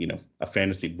be, a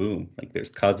fantasy boom. Like there's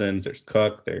Cousins, there's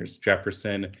Cook, there's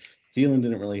Jefferson. Thielen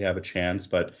didn't really have a chance,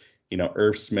 but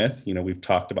Irv Smith, we've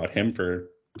talked about him for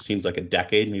seems like a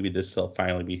decade. Maybe this will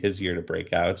finally be his year to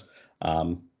break out.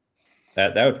 That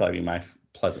would probably be my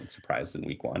pleasant surprise in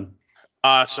week 1.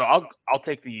 So I'll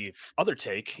take the other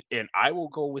take, and I will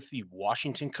go with the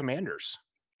Washington Commanders.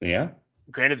 Yeah.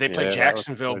 Granted, they played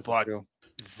Jacksonville, but true.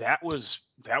 that was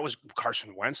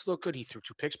Carson Wentz looked good. He threw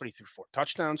 2 picks, but he threw 4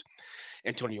 touchdowns.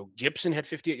 Antonio Gibson had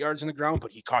 58 yards in the ground,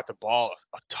 but he caught the ball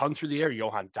a ton through the air.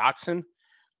 Johan Dotson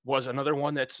was another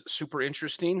one that's super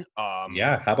interesting.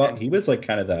 Yeah, how about he was like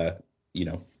kind of the,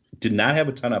 did not have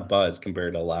a ton of buzz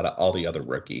compared to a lot of all the other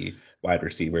rookie wide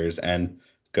receivers, and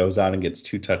goes out and gets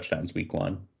 2 touchdowns week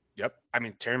 1. Yep. I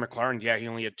mean, Terry McLaurin, yeah, he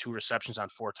only had 2 receptions on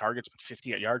 4 targets, but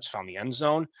 58 yards, found the end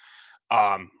zone.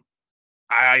 I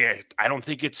don't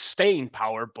think it's staying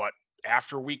power, but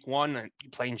after week 1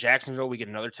 playing Jacksonville, we get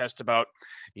another test about,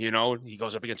 he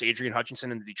goes up against Adrian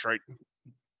Hutchinson and the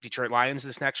Detroit Lions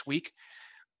this next week.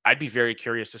 I'd be very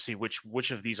curious to see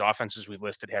which of these offenses we've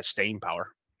listed has staying power.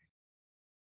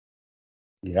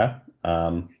 Yeah. I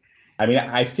mean,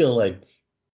 I feel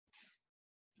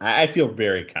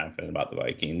very confident about the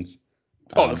Vikings.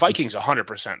 The Vikings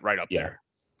 100% right up there.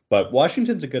 But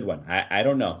Washington's a good one. I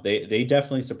don't know. They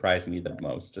definitely surprised me the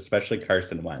most, especially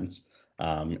Carson Wentz.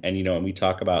 And we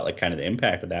talk about like kind of the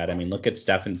impact of that. I mean, look at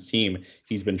Stefan's team.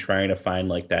 He's been trying to find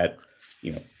like that,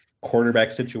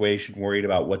 quarterback situation, worried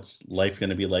about what's life going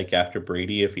to be like after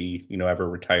Brady if he, ever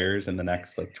retires in the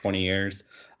next like 20 years.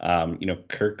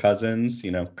 Kirk Cousins,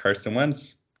 Carson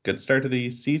Wentz, good start to the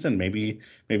season. Maybe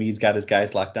he's got his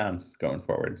guys locked down going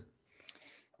forward.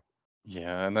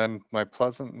 Yeah, and then my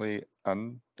pleasantly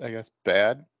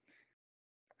bad,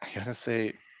 I gotta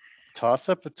say, toss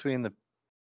up between the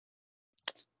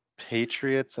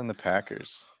Patriots and the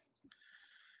Packers.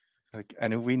 Like,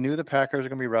 we knew the Packers were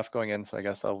gonna be rough going in, so I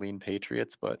guess I'll lean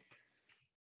Patriots, but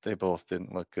they both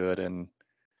didn't look good, and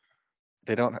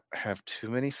they don't have too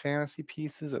many fantasy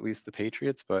pieces, at least the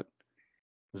Patriots, but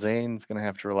Zane's gonna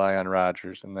have to rely on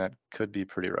Rodgers, and that could be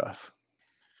pretty rough.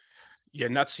 Yeah,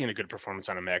 not seeing a good performance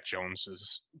on a Mac Jones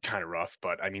is kind of rough,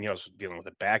 but I mean, he was dealing with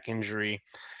a back injury.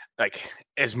 Like,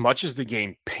 as much as the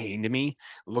game pained me,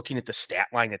 looking at the stat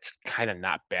line, it's kind of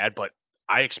not bad, but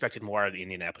I expected more out of the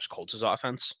Indianapolis Colts'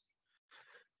 offense.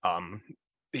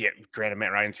 Granted,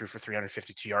 Matt Ryan threw for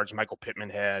 352 yards. Michael Pittman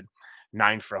had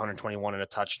 9 for 121 and a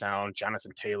touchdown.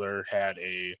 Jonathan Taylor had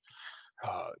get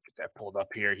that pulled up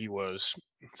here. He was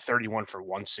 31 for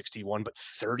 161, but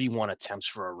 31 attempts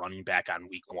for a running back on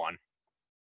week 1.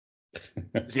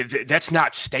 That's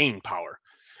not staying power.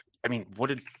 I mean, what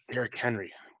did Derrick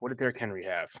Henry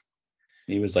have?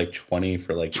 He was like 20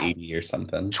 for like 80 or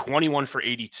something. 21 for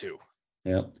 82.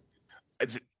 Yep.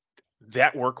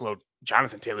 That workload,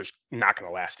 Jonathan Taylor's not going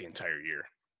to last the entire year.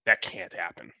 That can't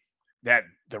happen. That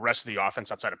the rest of the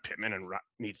offense outside of Pittman and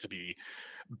needs to be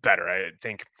better. I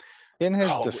think. In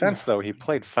his defense, though, he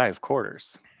played 5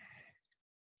 quarters.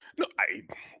 No, I'm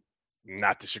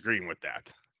not disagreeing with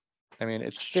that. I mean,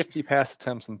 it's 50 pass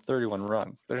attempts and 31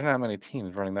 runs. There's not many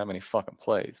teams running that many fucking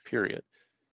plays, period.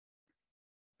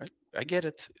 I get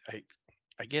it.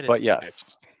 I get it. But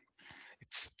yes.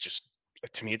 It's just,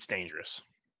 to me, it's dangerous.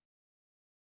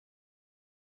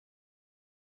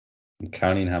 I'm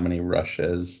counting how many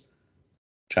rushes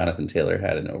Jonathan Taylor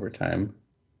had in overtime.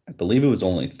 I believe it was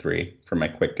only 3 for my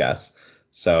quick guess.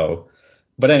 So,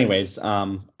 but anyways,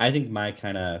 I think my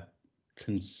kind of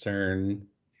concern,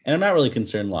 and I'm not really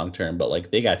concerned long term, but like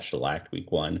they got shellacked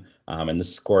week 1, and the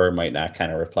score might not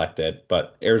kind of reflect it.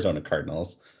 But Arizona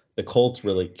Cardinals, the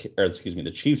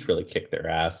Chiefs really kicked their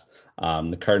ass.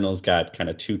 The Cardinals got kind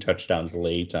of 2 touchdowns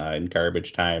late in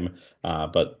garbage time,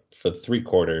 but for 3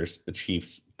 quarters, the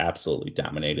Chiefs absolutely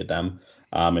dominated them.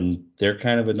 And they're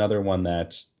kind of another one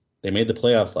that they made the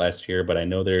playoffs last year, but I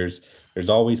know there's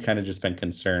always kind of just been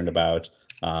concerned about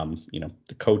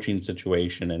the coaching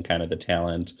situation and kind of the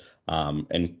talent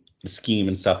and the scheme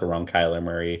and stuff around Kyler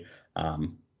Murray.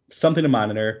 Something to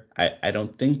monitor. I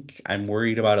don't think I'm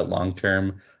worried about it long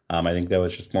term. I think that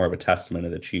was just more of a testament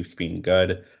of the Chiefs being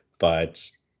good, but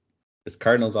this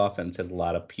Cardinals offense has a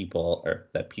lot of people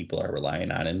that people are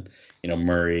relying on, and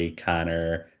Murray,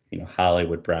 Connor,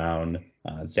 Hollywood Brown,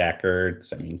 Zach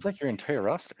Ertz. I mean, it's like your entire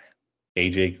roster.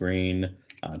 AJ Green,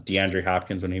 DeAndre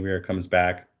Hopkins when he comes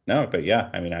back. No, but yeah,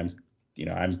 I mean,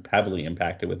 I'm heavily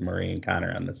impacted with Murray and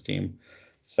Connor on this team.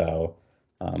 So,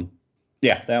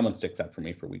 yeah, that one sticks out for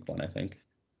me for week 1, I think.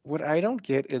 What I don't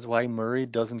get is why Murray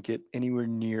doesn't get anywhere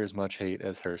near as much hate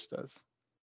as Hurst does.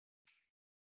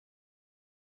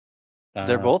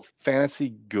 They're both fantasy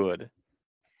good.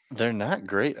 They're not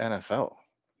great NFL.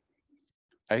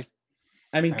 I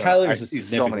mean, Kyler is a see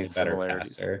so many significantly better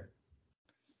similarities. passer,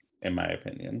 in my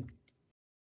opinion.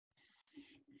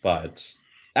 But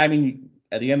I mean,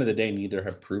 at the end of the day, neither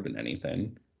have proven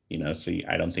anything. So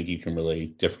I don't think you can really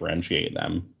differentiate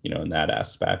them, in that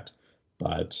aspect.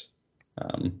 But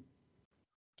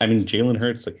I mean, Jalen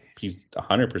Hurts, like, he's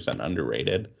 100%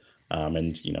 underrated.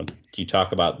 And you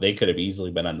talk about they could have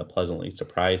easily been on the pleasantly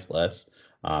surprised list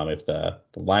if the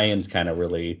Lions kind of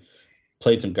really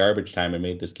played some garbage time and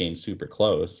made this game super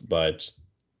close. But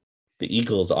the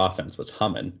Eagles' offense was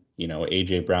humming.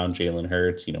 AJ Brown, Jalen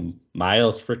Hurts,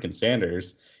 Miles freaking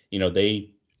Sanders. They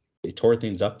tore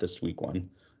things up this week 1,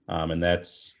 and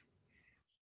was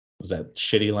that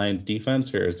shitty Lions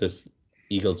defense, or is this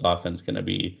Eagles offense going to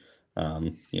be,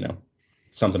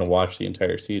 something to watch the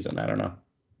entire season? I don't know.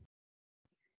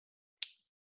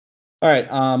 All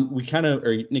right, we kind of,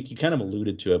 or Nick, you kind of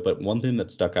alluded to it, but one thing that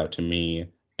stuck out to me,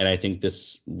 and I think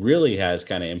this really has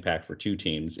kind of impact for 2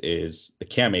 teams, is the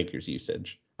Cam Akers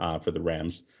usage for the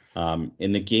Rams.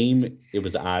 In the game, it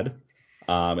was odd.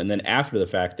 And then after the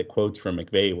fact, the quotes from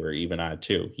McVay were even odd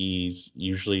too. He's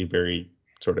usually very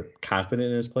sort of confident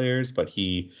in his players, but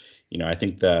I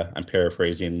think I'm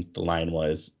paraphrasing, the line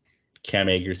was, Cam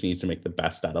Akers needs to make the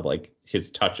best out of like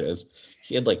his touches.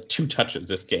 He had like 2 touches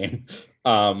this game.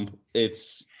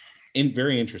 It's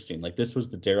very interesting. Like, this was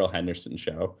the Darrell Henderson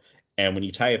show. And when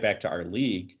you tie it back to our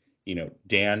league,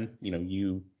 Dan,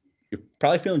 you're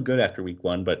probably feeling good after week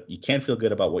 1, but you can't feel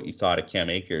good about what you saw to Cam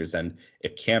Akers. And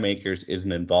if Cam Akers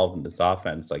isn't involved in this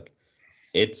offense, like,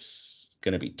 it's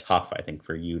going to be tough, I think,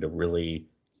 for you to really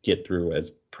get through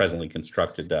as presently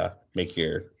constructed to make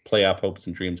your playoff hopes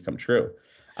and dreams come true.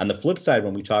 On the flip side,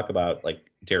 when we talk about like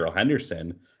Darrell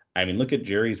Henderson, I mean, look at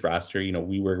Jerry's roster.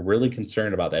 We were really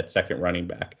concerned about that second running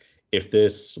back. If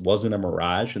this wasn't a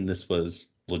mirage and this was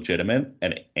legitimate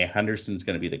and Henderson's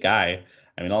going to be the guy,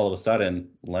 I mean, all of a sudden,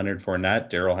 Leonard Fournette,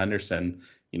 Darrell Henderson,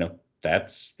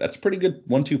 that's a pretty good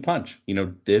 1-2 punch.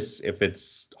 This, if it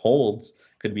holds,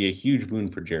 could be a huge boon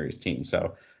for Jerry's team.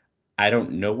 So I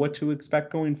don't know what to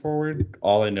expect going forward.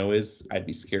 All I know is I'd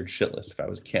be scared shitless if I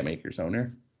was Cam Akers'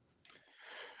 owner.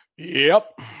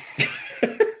 Yep.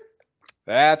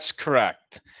 That's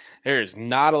correct. There is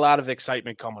not a lot of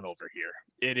excitement coming over here.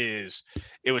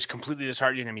 It was completely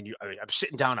disheartening. I mean, I'm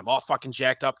sitting down, I'm all fucking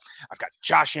jacked up. I've got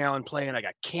Josh Allen playing, I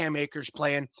got Cam Akers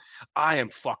playing. I am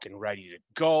fucking ready to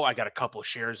go. I got a couple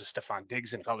shares of Stephon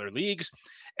Diggs in other leagues,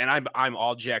 and I'm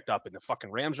all jacked up. And the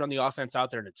fucking Rams run the offense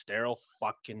out there, and it's Darrell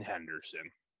fucking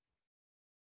Henderson.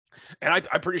 And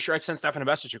I'm pretty sure I sent Stephen a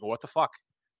message. I go, what the fuck?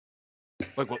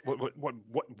 Like,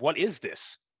 what is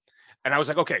this? And I was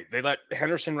like, okay, they let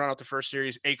Henderson run out the first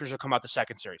series. Akers will come out the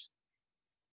second series.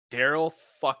 Darrell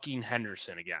fucking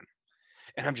Henderson again.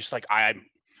 And I'm just like, I'm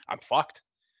fucked.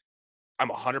 I'm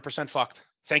 100% fucked.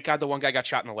 Thank God the one guy got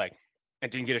shot in the leg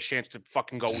and didn't get a chance to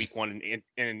fucking go week 1.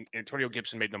 And Antonio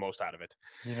Gibson made the most out of it.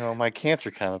 My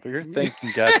cancer comment, but you're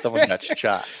thanking God someone got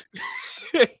shot.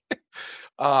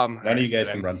 None of you guys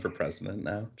can run for president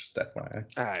now, just FYI.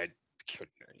 I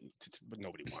couldn't. But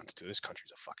nobody wants to. This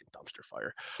country's a fucking dumpster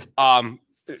fire.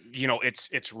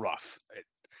 It's rough.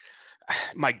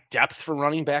 My depth for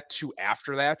running back 2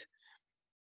 after that,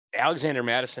 Alexander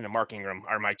Mattison and Mark Ingram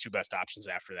are my 2 best options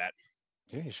after that.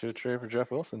 Yeah, you should have traded for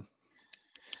Jeff Wilson.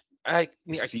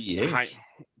 CEH,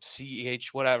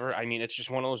 whatever. I mean, it's just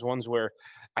one of those ones where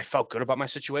I felt good about my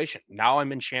situation. Now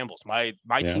I'm in shambles. My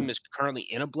team is currently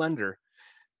in a blender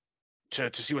to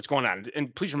see what's going on.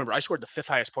 And please remember, I scored the 5th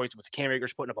highest points with Cam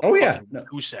Akers putting up a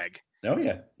goose egg. Oh,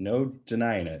 yeah. No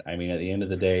denying it. I mean, at the end of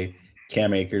the day,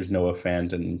 Cam Akers, Noah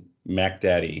Fant, and Mac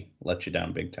Daddy let you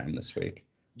down big time this week.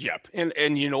 Yep.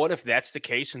 And you know what? If that's the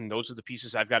case, and those are the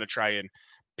pieces I've got to try and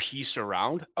piece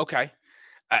around, okay.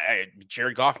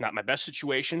 Jared Goff, not my best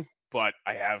situation, but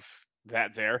I have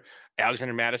that there.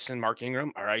 Alexander Mattison, Mark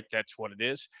Ingram. All right, that's what it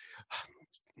is.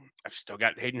 I've still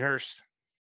got Hayden Hurst.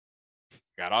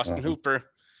 Got Austin Hooper.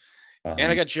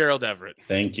 And I got Gerald Everett.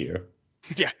 Thank you.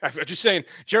 Yeah, I'm just saying,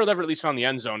 Gerald Everett at least found the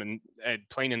end zone, and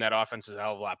playing in that offense is a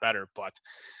hell of a lot better, but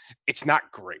it's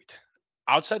not great.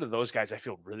 Outside of those guys, I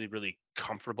feel really, really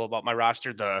comfortable about my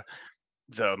roster.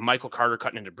 The Michael Carter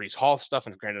cutting into Breece Hall stuff,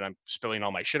 and granted, I'm spilling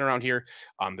all my shit around here,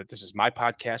 that this is my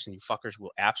podcast, and you fuckers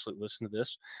will absolutely listen to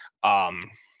this.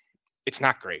 It's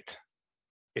not great.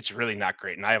 It's really not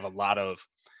great, and I have a lot of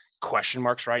question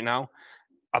marks right now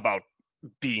about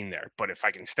being there. But if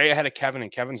I can stay ahead of Kevin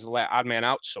and Kevin's the odd man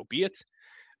out, so be it.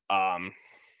 I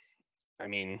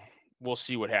mean, we'll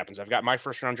see what happens. I've got my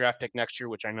first round draft pick next year,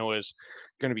 which I know is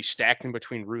going to be stacked in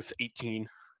between Ruth 18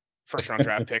 first round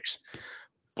draft picks,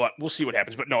 but we'll see what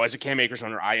happens. But no, as a Cam Akers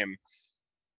owner, I am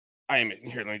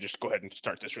here. Let me just go ahead and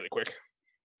start this really quick.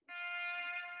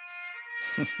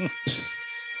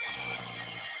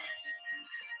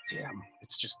 Damn,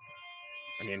 it's just,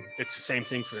 I mean, it's the same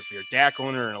thing for if you're a Dak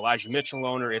owner and Elijah Mitchell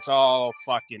owner. It's all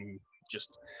fucking just.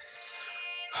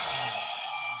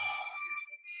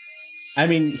 I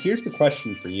mean, here's the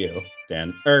question for you,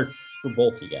 Dan, or for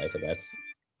both of you guys, I guess.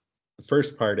 The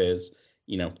first part is,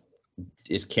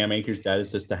 is Cam Akers dead?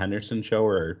 Is this the Henderson show,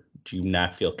 or do you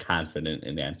not feel confident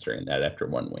in answering that after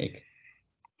 1 week?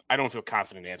 I don't feel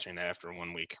confident answering that after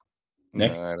 1 week.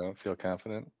 Nick? No, I don't feel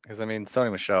confident because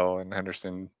Sony Michel and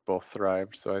Henderson both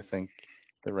thrived, so I think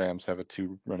the Rams have a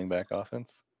 2 running back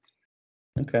offense.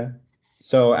 Okay.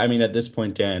 So, I mean, at this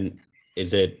point, Dan,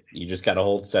 is it you just got to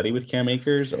hold steady with Cam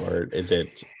Akers, or is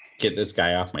it get this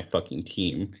guy off my fucking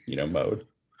team, mode?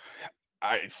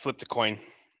 I flipped the coin.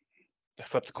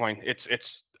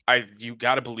 You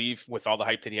got to believe with all the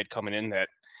hype that he had coming in that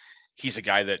he's a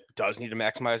guy that does need to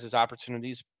maximize his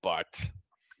opportunities. But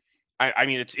I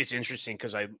mean, it's interesting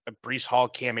because Breece Hall,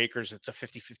 Cam Akers, it's a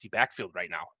 50-50 backfield right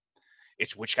now.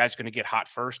 It's which guy's going to get hot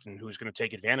first and who's going to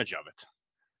take advantage of it.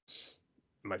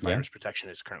 My virus protection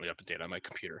is currently up to date on my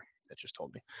computer. That just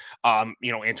told me.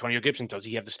 Antonio Gibson, does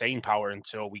he have the staying power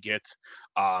until we get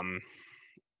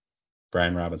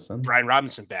Brian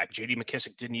Robinson back? J.D.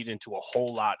 McKissick didn't eat into a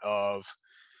whole lot of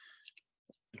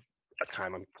a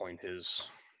time. I'm pulling his.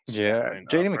 Yeah,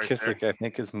 J.D. McKissick, I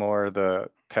think, is more the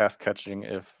pass catching.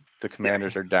 If the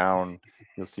Commanders are down,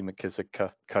 you'll see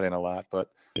McKissick cut in a lot.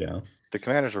 But the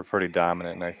Commanders were pretty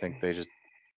dominant, and I think they just,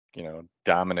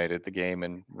 dominated the game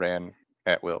and ran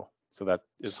at will. So that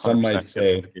is some might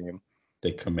say the game.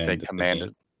 They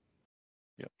commanded.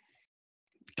 Yep.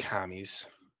 Commies.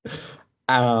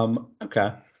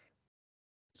 Okay.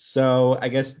 So I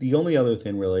guess the only other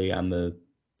thing really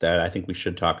that I think we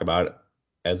should talk about,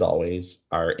 as always,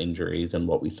 are injuries and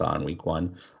what we saw in week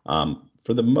 1.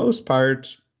 For the most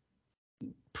part,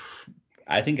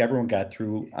 I think everyone got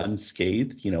through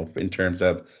unscathed, in terms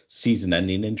of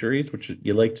season-ending injuries, which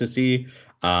you like to see.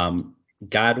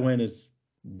 Godwin is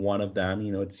one of them.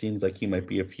 It seems like he might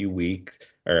be a week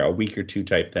or 2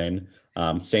 type thing.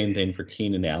 Same thing for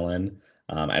Keenan Allen.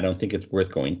 I don't think it's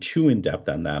worth going too in depth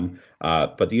on them.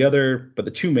 But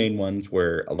the 2 main ones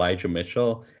were Elijah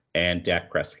Mitchell and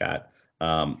Dak Prescott.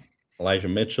 Elijah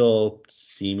Mitchell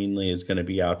seemingly is going to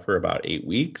be out for about 8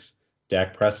 weeks.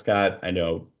 Dak Prescott, I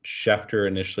know Schefter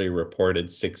initially reported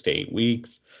 6 to 8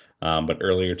 weeks, but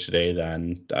earlier today,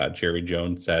 then Jerry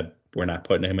Jones said we're not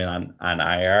putting him in on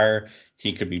IR.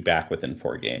 He could be back within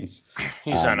 4 games.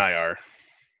 He's on IR.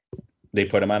 They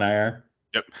put him on IR?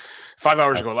 Yep. 5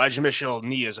 hours ago, Elijah Mitchell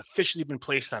knee has officially been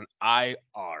placed on IR.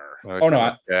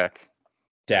 No,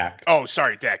 Dak. Oh,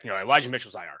 sorry, Dak. Elijah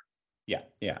Mitchell's IR.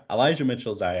 Yeah. Elijah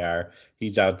Mitchell's IR.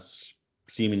 He's out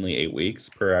seemingly 8 weeks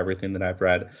per everything that I've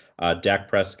read. Dak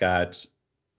Prescott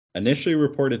initially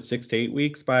reported 6 to 8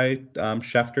 weeks by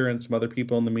Schefter and some other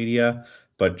people in the media,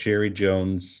 but Jerry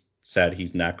Jones said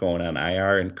he's not going on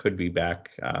IR and could be back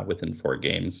within 4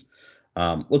 games.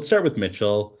 Let's start with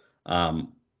Mitchell.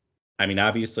 I mean,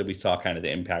 obviously we saw kind of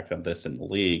the impact of this in the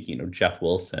league. Jeff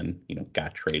Wilson,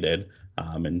 got traded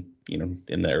and,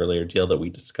 in the earlier deal that we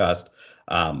discussed.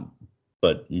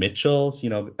 But Mitchell's,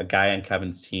 a guy on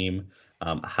Kevin's team.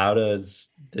 How does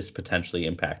this potentially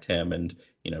impact him? And,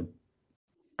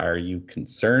 are you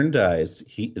concerned? Is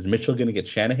Mitchell going to get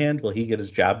Shanahan? Will he get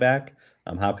his job back?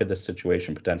 How could this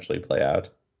situation potentially play out?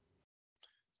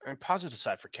 And positive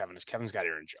side for Kevin is Kevin's got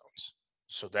Aaron Jones.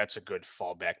 So that's a good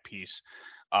fallback piece.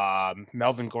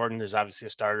 Melvin Gordon is obviously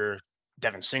a starter.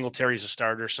 Devin Singletary is a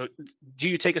starter. So do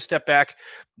you take a step back?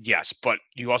 Yes, but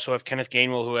you also have Kenneth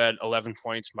Gainwell, who had 11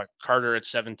 points, Mike Carter at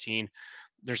 17.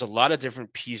 There's a lot of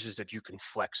different pieces that you can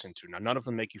flex into. Now, none of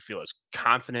them make you feel as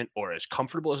confident or as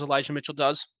comfortable as Elijah Mitchell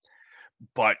does,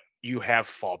 but you have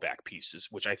fallback pieces,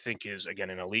 which I think is, again,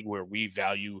 in a league where we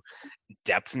value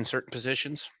depth in certain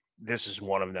positions, this is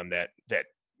one of them that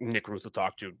Nick Ruth will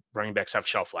talk to. Running backs have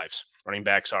shelf lives. Running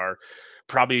backs are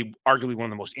probably arguably one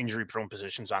of the most injury-prone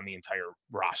positions on the entire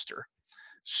roster.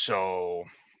 So,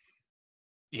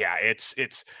 yeah,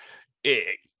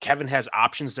 Kevin has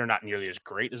options. They're not nearly as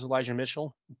great as Elijah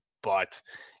Mitchell, but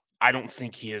I don't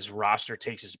think his roster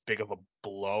takes as big of a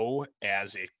blow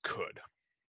as it could.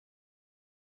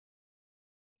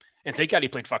 And thank God he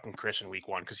played fucking Chris in week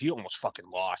 1 because he almost fucking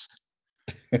lost.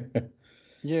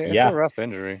 Yeah, it's Yeah. a rough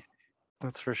injury.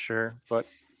 That's for sure. But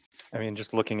I mean,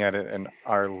 just looking at it in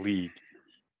our league,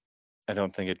 I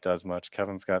don't think it does much.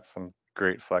 Kevin's got some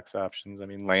great flex options. I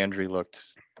mean, Landry looked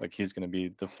like he's going to be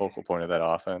the focal point of that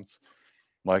offense.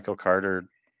 Michael Carter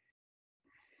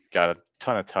got a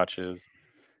ton of touches.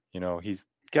 He's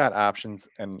got options,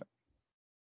 and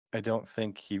I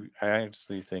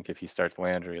actually think if he starts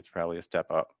Landry, it's probably a step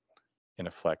up in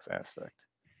a flex aspect.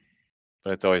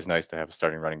 But it's always nice to have a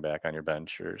starting running back on your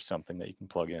bench or something that you can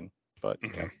plug in. But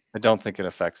I don't think it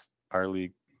affects our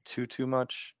league too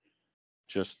much.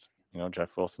 Just, Jeff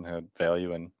Wilson had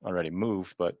value and already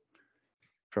moved, but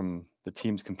from the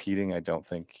teams competing, I don't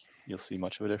think you'll see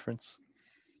much of a difference.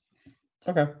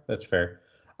 Okay, that's fair.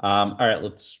 All right,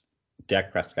 let's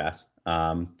Dak Prescott.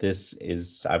 This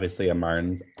is obviously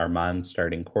Armand's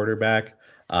starting quarterback.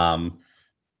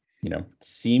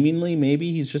 Seemingly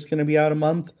maybe he's just going to be out a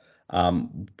month.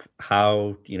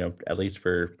 How, at least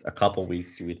for a couple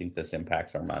weeks, do we think this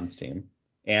impacts Armand's team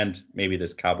and maybe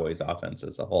this Cowboys offense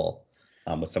as a whole,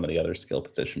 with some of the other skill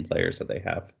position players that they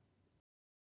have?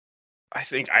 I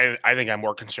think I'm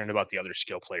more concerned about the other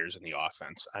skill players in the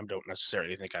offense. I don't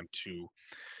necessarily think I'm too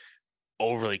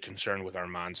overly concerned with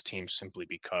Armand's team simply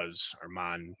because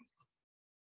Armand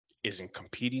isn't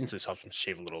competing, so this helps him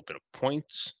save a little bit of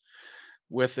points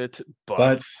with it.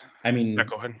 But I mean,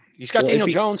 go ahead. He's got Daniel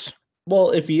Jones.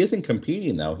 Well, if he isn't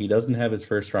competing though, he doesn't have his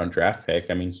first round draft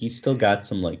pick. I mean, he's still got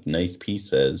some nice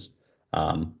pieces.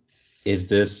 Is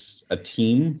this a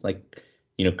team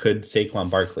could Saquon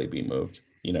Barkley be moved?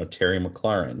 Terry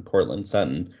McLaurin, Cortland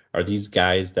Sutton, are these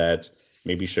guys that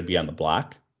maybe should be on the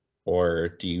block? Or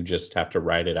do you just have to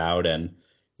ride it out and,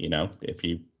 if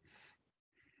you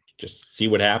just see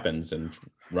what happens and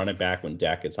run it back when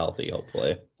Dak is healthy,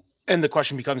 hopefully? And the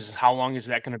question becomes is how long is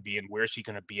that going to be and where's he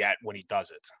going to be at when he does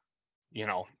it?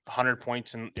 100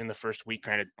 points in the first week.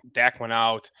 Granted, Dak went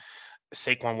out,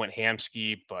 Saquon went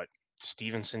hamski, but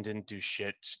Stevenson didn't do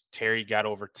shit. Terry got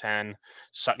over 10,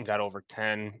 Sutton got over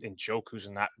 10, and Njoku's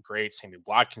not great. Sammy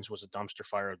Watkins was a dumpster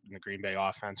fire in the Green Bay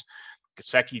offense.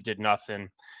 Gesicki did nothing.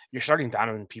 You're starting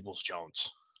Donovan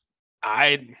Peoples-Jones.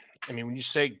 I mean, when you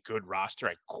say good roster,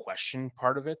 I question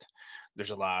part of it. There's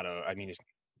a lot of,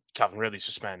 Calvin Ridley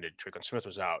suspended. Tre'Quan Smith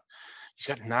was out. He's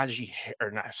got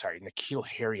N'Keal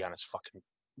Harry on his fucking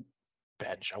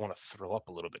bench. I want to throw up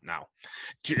a little bit now.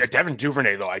 Devin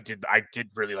Duvernay, though, I did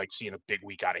really like seeing a big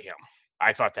week out of him.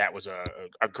 I thought that was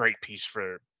a great piece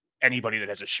for anybody that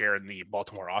has a share in the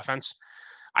Baltimore offense.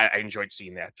 I enjoyed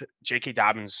seeing that. J.K.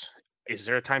 Dobbins, is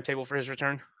there a timetable for his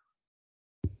return?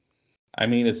 I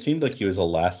mean, it seemed like he was a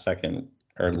last second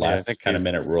or last kind of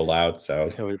minute rule out. So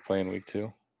he'll be playing week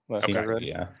 2.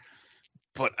 Yeah.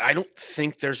 But I don't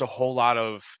think there's a whole lot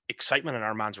of excitement in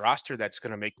Armand's roster that's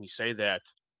going to make me say that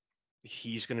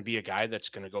he's going to be a guy that's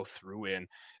going to go through and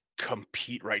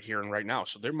compete right here and right now.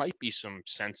 So there might be some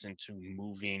sense into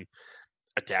moving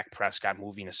a Dak Prescott,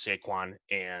 moving a Saquon,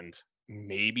 and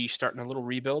maybe starting a little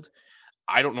rebuild.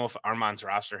 I don't know if Armand's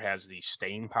roster has the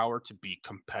staying power to be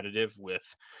competitive with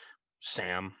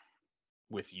Sam,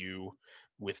 with you,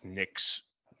 with Nick's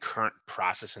current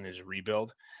process in his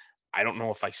rebuild. I don't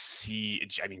know if I see.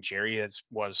 I mean, Jerry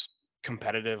was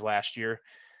competitive last year.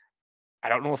 I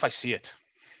don't know if I see it.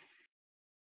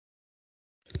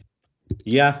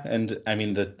 Yeah, and I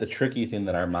mean the tricky thing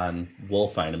that Armand will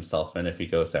find himself in if he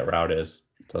goes that route is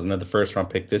doesn't have the first round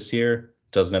pick this year,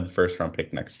 doesn't have the first round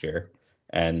pick next year.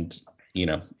 And,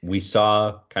 we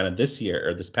saw kind of this year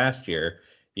or this past year,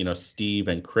 Steve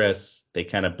and Chris, they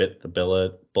kind of bit the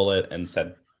bullet and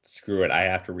said, screw it, I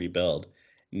have to rebuild.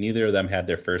 Neither of them had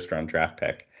their first round draft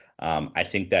pick. I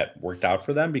think that worked out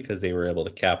for them because they were able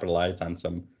to capitalize on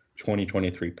some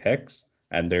 2023 picks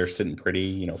and they're sitting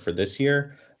pretty, for this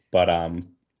year. But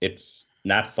it's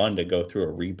not fun to go through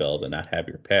a rebuild and not have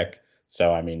your pick.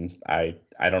 So, I mean, I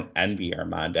don't envy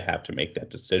Armand to have to make that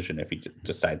decision if he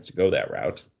decides to go that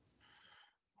route.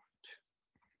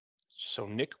 So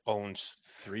Nick owns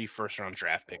 3 first-round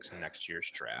draft picks in next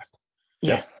year's draft.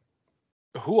 Yeah.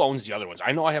 Who owns the other ones?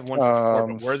 I know I have one for 4,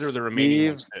 but where are the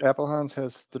remaining ones? Steve Applehans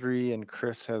has 3 and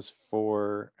Chris has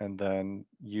 4, and then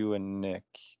you and Nick,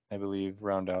 I believe,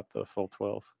 round out the full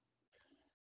 12.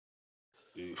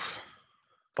 Oof.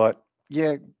 But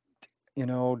yeah,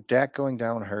 Dak going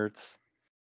down hurts.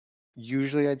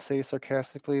 Usually I'd say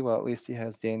sarcastically, well, at least he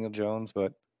has Daniel Jones,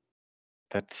 but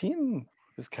that team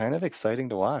is kind of exciting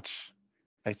to watch.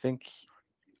 I think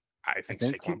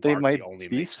they might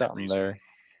be something there.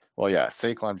 Well, yeah,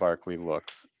 Saquon Barkley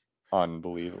looks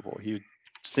unbelievable. He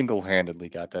single-handedly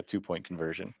got that 2-point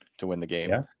conversion to win the game.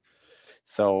 Yeah.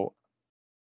 So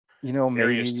There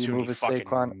maybe is you to me move a fucking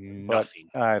Saquon, but nothing.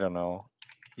 I don't know.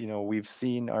 We've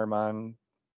seen Armand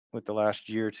with the last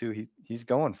year or two. He's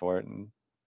going for it, and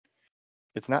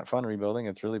it's not fun rebuilding.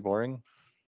 It's really boring.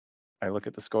 I look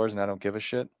at the scores and I don't give a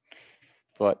shit.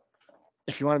 But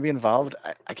if you want to be involved,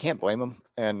 I can't blame him.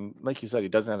 And like you said, he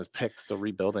doesn't have his picks, so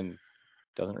rebuilding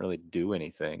doesn't really do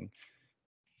anything.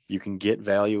 You can get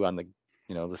value on the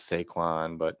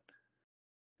Saquon, but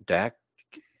Dak,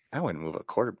 I wouldn't move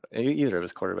either of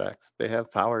his quarterbacks. They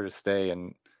have power to stay,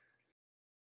 and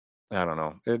I don't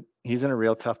know. He's in a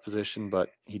real tough position, but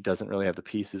he doesn't really have the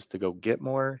pieces to go get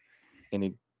more, and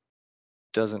he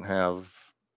doesn't have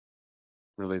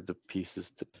really the pieces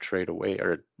to trade away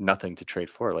or nothing to trade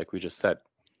for, like we just said.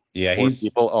 Yeah, 4 he's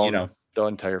people own the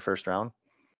entire first round.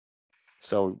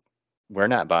 So we're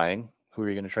not buying. Who are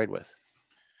you going to trade with?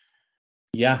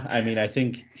 Yeah, I mean, I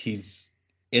think he's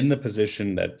in the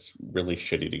position that's really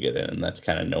shitty to get in, and that's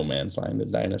kind of no man's land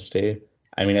in Dynasty.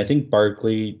 I mean, I think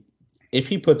Barkley, if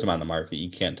he puts him on the market,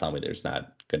 you can't tell me there's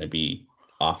not going to be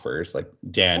offers. Like,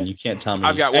 Dan, you can't tell me.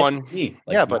 I've got one.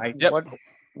 Yeah, but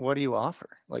what do you offer?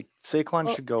 Like,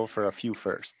 Saquon should go for a few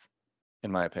firsts,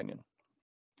 in my opinion.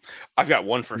 I've got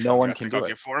one first. No one can do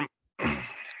it for him.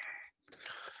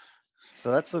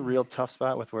 So that's the real tough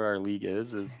spot with where our league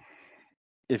is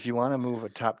if you want to move a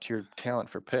top tier talent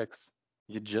for picks,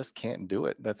 you just can't do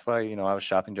it. That's why, I was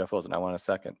shopping Jeff Wilson. I want a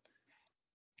second.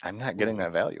 I'm not getting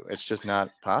that value. It's just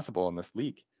not possible in this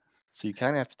league. So you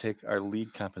kind of have to take our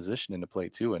league composition into play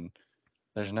too. And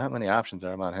there's not many options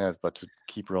Armand has but to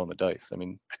keep rolling the dice. I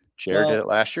mean, Jared did it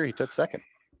last year. He took second.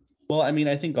 Well, I mean,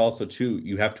 I think also too,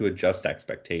 you have to adjust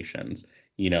expectations.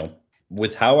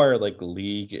 With how our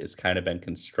league has kind of been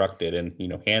constructed and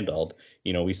handled.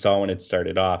 We saw when it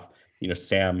started off.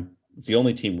 Sam is the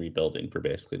only team rebuilding for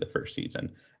basically the first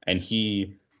season, and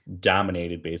he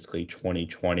dominated basically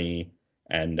 2020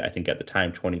 and I think at the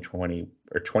time 2020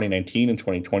 or 2019 and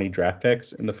 2020 draft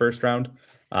picks in the first round.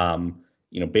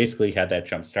 Basically had that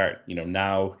jump start.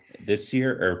 Now this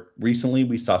year or recently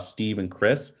we saw Steve and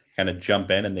Chris kind of jump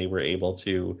in and they were able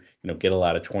to, get a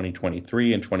lot of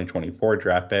 2023 and 2024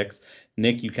 draft picks.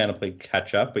 Nick, you kind of played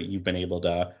catch up, but you've been able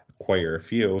to acquire a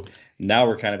few. Now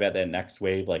we're kind of at that next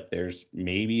wave. Like there's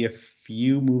maybe a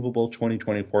few movable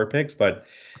 2024 picks, but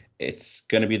it's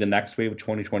going to be the next wave of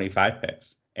 2025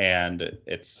 picks. And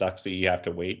it sucks that you have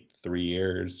to wait 3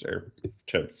 years or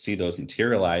to see those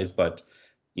materialize. But,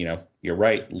 you're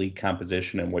right. League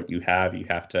composition and what you have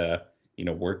to,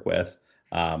 work with.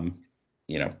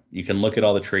 You can look at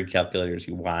all the trade calculators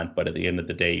you want, but at the end of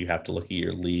the day, you have to look at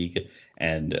your league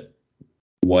and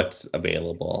what's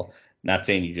available. Not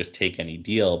saying you just take any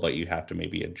deal, but you have to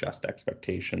maybe adjust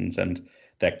expectations. And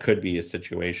that could be a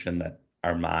situation that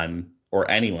Armand or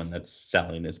anyone that's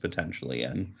selling is potentially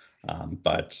in.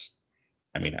 But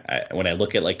I mean, when I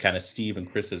look at kind of Steve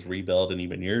and Chris's rebuild and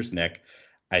even yours, Nick,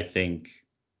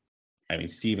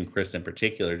 Steve and Chris in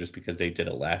particular, just because they did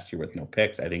it last year with no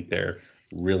picks, I think they're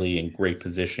really in great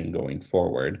position going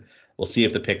forward. We'll see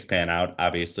if the picks pan out.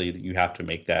 Obviously, you have to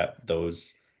make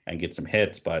those and get some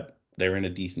hits, but they're in a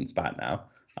decent spot now.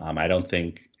 I don't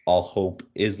think all hope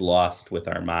is lost with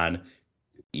Armand.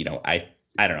 I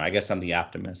don't know. I guess I'm the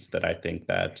optimist that I think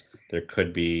that there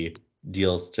could be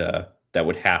deals that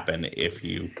would happen if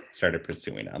you started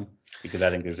pursuing them, because I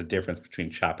think there's a difference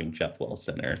between shopping Jeff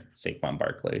Wilson or Saquon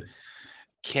Barkley.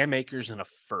 Cam Akers and a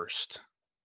first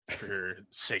for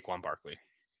Saquon Barkley.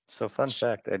 So fun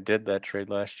fact, I did that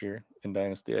trade last year in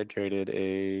Dynasty. I traded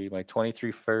my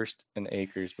 23 first and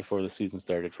Akers before the season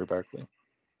started for Barkley.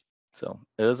 So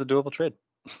it was a doable trade.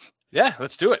 Yeah,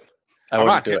 let's do it. I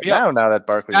wouldn't do it now that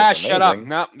Barkley is amazing. Shut up.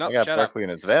 No, I got Barkley in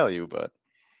his value, but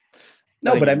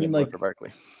no, but I mean, for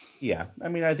Barkley. Yeah,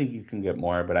 I think you can get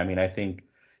more, but I think,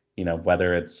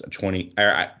 whether it's a 20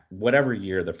 or whatever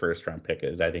year the first round pick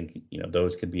is, I think,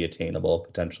 those could be attainable,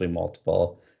 potentially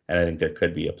multiple, and I think there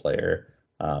could be a player.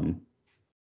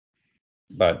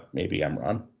 But maybe I'm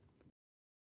wrong.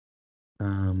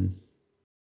 Damn,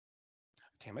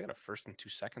 I got a first and 2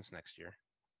 seconds next year.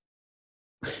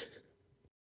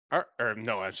 or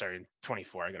no, I'm sorry,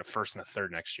 24. I got a first and a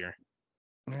third next year.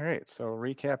 All right, so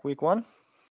recap week 1.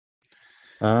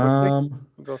 We'll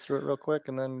go through it real quick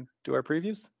and then do our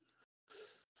previews.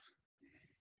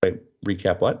 Wait,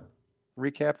 recap what?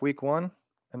 Recap week 1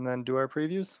 and then do our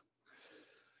previews.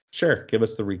 Sure, give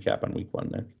us the recap on week 1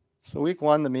 then. So week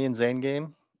 1, the me and Zane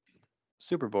game,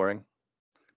 super boring.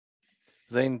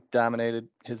 Zane dominated.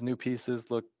 His new pieces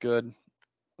look good,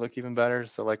 look even better.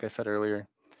 So like I said earlier,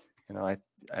 I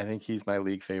think he's my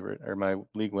league favorite or my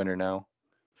league winner now.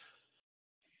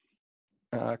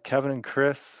 Kevin and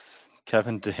Chris.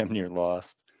 Kevin damn near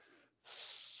lost.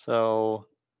 So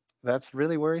that's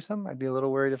really worrisome. I'd be a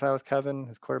little worried if I was Kevin.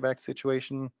 His quarterback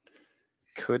situation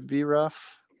could be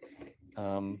rough.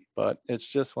 But it's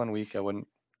just 1 week. I wouldn't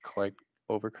quite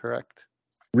overcorrect.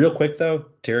 Real quick though,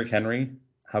 Derrick Henry,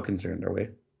 how concerned are we?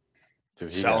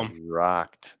 Dude, he Sell got him.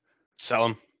 rocked. Sell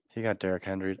him. He got Derrick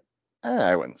Henry.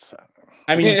 I wouldn't sell him.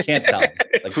 I mean, you can't sell him.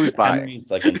 Like, Who's buying?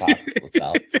 Henry's like impossible to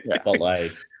sell. Yeah. But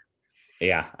like,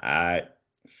 yeah,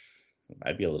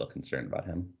 I'd be a little concerned about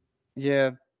him.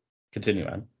 Yeah. Continue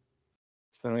on.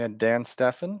 So then we had Dan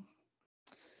Steffen.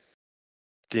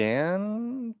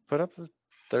 Dan put up the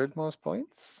third most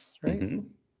points, right? Mhm.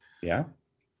 Yeah.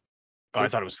 Oh, I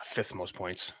thought it was the fifth most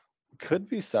points. Could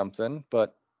be something,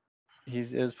 but he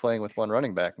is playing with one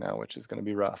running back now, which is going to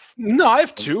be rough. No, I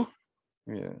have two.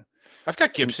 Yeah. I've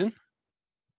got Gibson.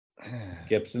 Gibson.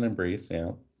 Gibson and Brees,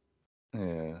 yeah.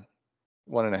 Yeah.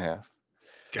 1.5.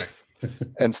 Okay.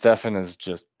 And Stefan is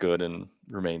just good and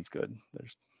remains good.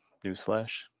 There's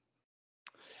newsflash.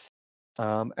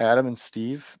 Adam and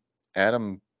Steve.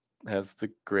 Adam has the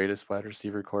greatest wide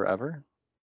receiver core ever.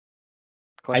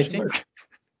 Question mark.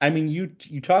 I mean, you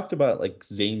talked about like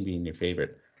Zane being your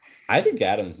favorite. I think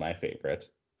Adam's my favorite.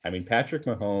 I mean, Patrick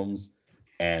Mahomes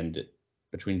and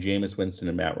between Jameis Winston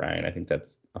and Matt Ryan, I think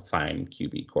that's a fine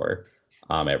QB core.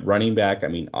 At running back, I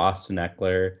mean, Austin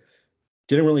Eckler.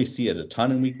 Didn't really see it a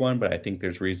ton in week 1, but I think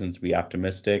there's reasons to be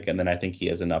optimistic. And then I think he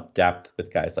has enough depth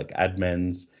with guys like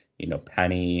Edmonds,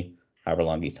 Penny, however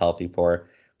long he's healthy for.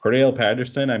 Cordell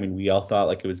Patterson, I mean, we all thought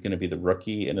like it was going to be the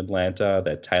rookie in Atlanta,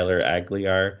 that Tyler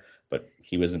Aguilar, but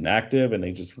he was inactive and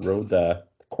they just rode the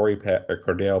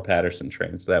Cordell Patterson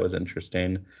train. So that was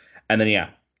interesting. And then, yeah,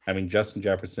 I mean, Justin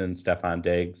Jefferson, Stephon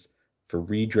Diggs for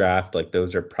redraft, like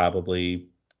those are probably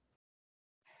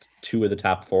 2 of the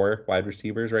top 4 wide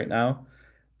receivers right now.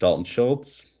 Dalton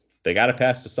Schultz, they got to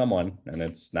pass to someone, and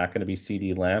it's not going to be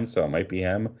CeeDee Lamb, so it might be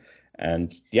him.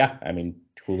 And yeah, I mean,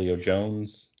 Julio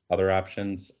Jones, other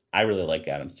options. I really like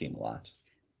Adam's team a lot.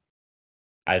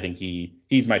 I think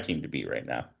he's my team to beat right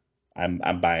now.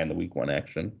 I'm buying the week 1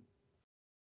 action.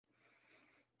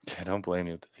 I don't blame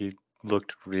you. He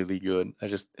looked really good.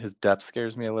 His depth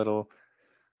scares me a little.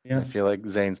 Yeah. I feel like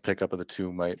Zane's pickup of the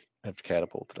 2 might have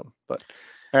catapulted him. But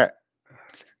all right.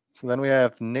 So then we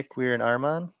have Nick Weir and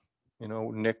Armand.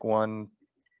 Nick won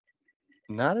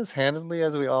not as handedly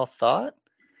as we all thought,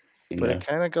 but it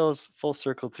kind of goes full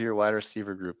circle to your wide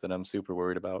receiver group that I'm super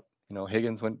worried about.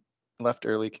 Higgins went left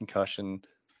early, concussion.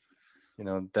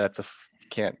 That's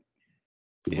can't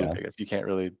fluke, I guess. You can't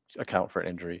really account for an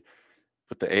injury.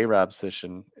 But the A-Rob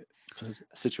situation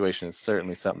is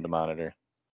certainly something to monitor.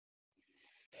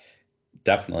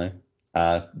 Definitely.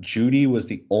 Judy was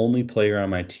the only player on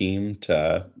my team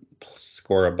to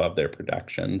score above their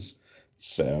projections.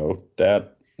 So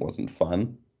that wasn't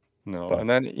fun. No. But, and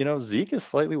then, Zeke is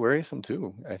slightly worrisome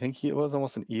too. I think he was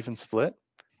almost an even split.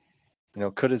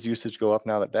 Could his usage go up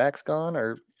now that Dak's gone,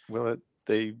 or will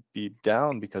they be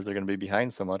down because they're going to be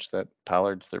behind so much that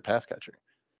Pollard's their pass catcher?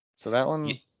 So that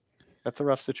one, that's a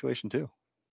rough situation too.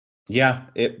 Yeah,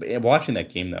 watching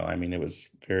that game though, I mean, it was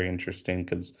very interesting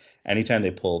because anytime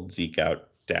they pulled Zeke out,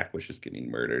 Dak was just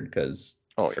getting murdered because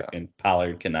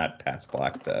Pollard cannot pass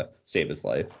block to save his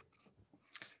life.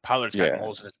 Pollard's got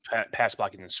holes in his pass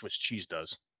blocking than Swiss cheese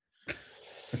does.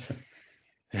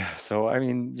 Yeah, so I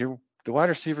mean, the wide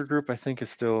receiver group I think is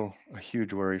still a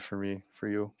huge worry for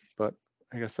you, but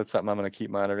I guess that's something I'm going to keep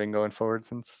monitoring going forward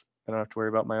since I don't have to worry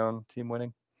about my own team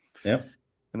winning. Yep.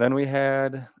 And then we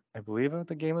had, I believe,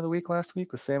 the game of the week last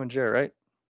week with Sam and Jared, right?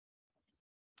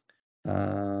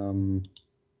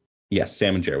 Yes,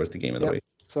 Sam and Jared was the game of the week.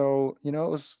 So, it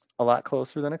was a lot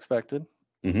closer than expected.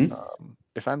 Mm-hmm.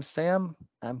 If I'm Sam,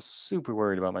 I'm super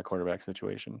worried about my quarterback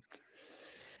situation.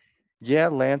 Yeah,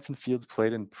 Lance and Fields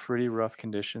played in pretty rough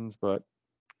conditions, but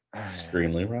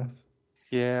extremely rough.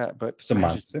 Yeah, but it's a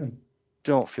monsoon.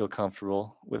 Don't feel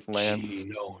comfortable with Lance.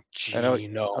 Gino.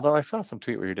 Although I saw some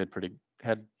tweet where he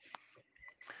had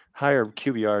higher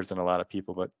QBRs than a lot of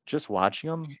people, but just watching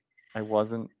him, I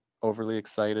wasn't overly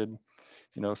excited.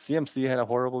 CMC had a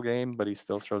horrible game, but he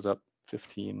still throws up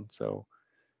 15, so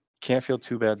can't feel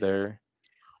too bad there.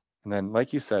 And then,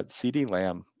 like you said, CeeDee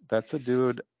Lamb, that's a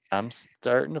dude I'm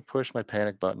starting to push my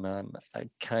panic button on. I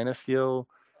kind of feel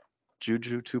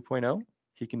Juju 2.0.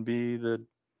 He can be the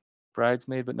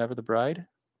bridesmaid, but never the bride.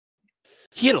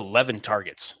 He had 11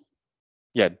 targets.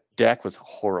 Yeah, Dak was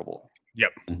horrible.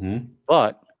 Yep. Mm-hmm.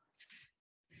 But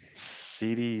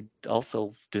CeeDee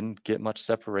also didn't get much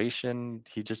separation.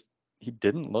 He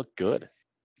didn't look good.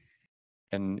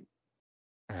 And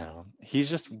I don't know, he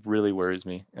just really worries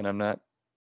me. And I'm not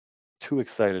too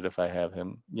excited if I have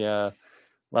him. Yeah, a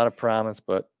lot of promise,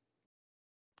 but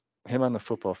him on the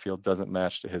football field doesn't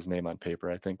match to his name on paper,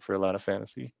 I think, for a lot of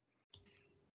fantasy.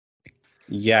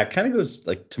 Yeah, it kind of goes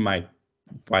like to my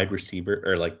wide receiver,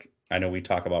 or like I know we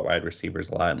talk about wide receivers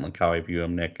a lot and like how I view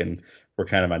them, Nick, and we're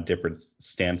kind of on different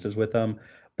stances with them.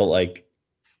 But like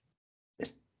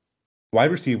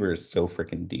wide receiver is so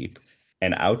freaking deep.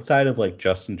 And outside of like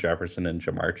Justin Jefferson and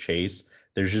Jamar Chase,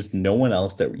 there's just no one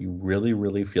else that you really,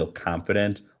 really feel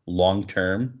confident long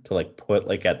term to like put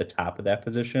like at the top of that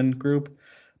position group.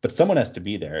 But someone has to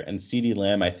be there. And CeeDee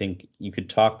Lamb, I think you could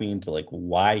talk me into like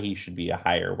why he should be a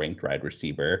higher ranked wide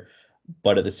receiver.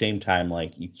 But at the same time,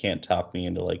 like you can't talk me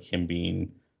into like him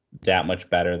being that much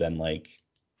better than like,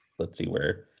 let's see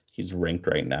where he's ranked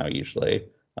right now usually.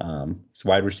 It's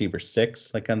wide receiver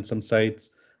 6, like on some sites.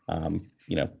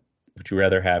 Would you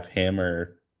rather have him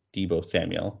or Deebo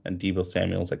Samuel? And Deebo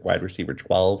Samuel's like wide receiver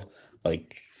 12,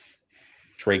 like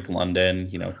Drake London.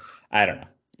 I don't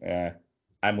know.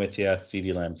 I'm with you.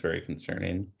 CeeDee Lamb's very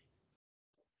concerning.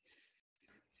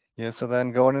 Yeah, so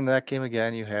then going into that game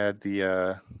again, you had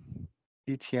the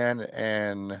Etienne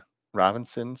and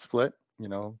Robinson split.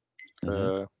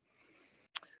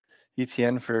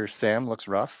 Etienne for Sam looks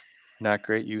rough, not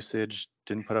great usage,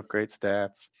 didn't put up great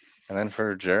stats. And then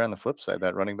for Jared on the flip side,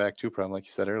 that running back 2 problem, like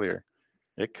you said earlier,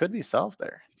 it could be solved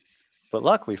there. But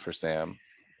luckily for Sam,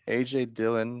 AJ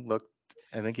Dillon looked,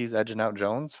 I think he's edging out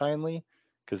Jones finally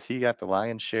because he got the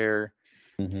lion's share.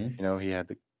 Mm-hmm. He had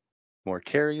the more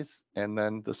carries. And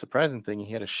then the surprising thing,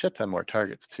 he had a shit ton more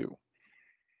targets too.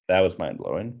 That was mind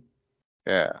blowing.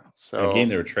 Yeah. So again,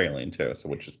 they were trailing too, so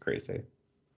which is crazy.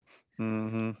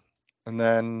 And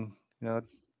then,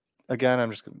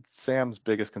 again, Sam's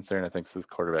biggest concern, I think, is his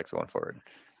quarterbacks going forward.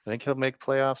 I think he'll make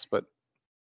playoffs, but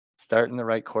starting the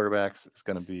right quarterbacks is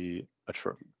going to be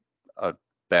a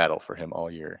battle for him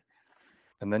all year.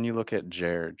 And then you look at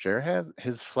Jared. Jared has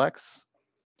his flex.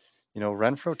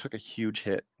 Renfro took a huge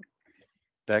hit.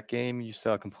 That game, you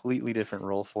saw a completely different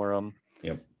role for him.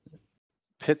 Yep.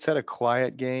 Pitts had a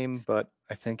quiet game, but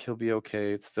I think he'll be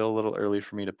okay. It's still a little early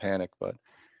for me to panic, but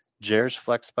Jared's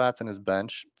flex spots and his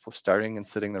bench, starting and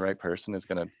sitting the right person, is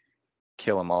going to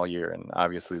kill him all year. And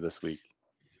obviously this week,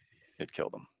 it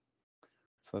killed him.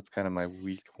 So that's kind of my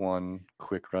week 1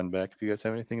 quick run back. If you guys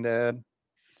have anything to add.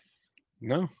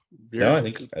 No. I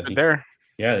think there.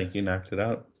 Yeah, I think you knocked it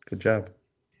out. Good job.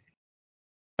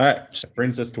 All right. That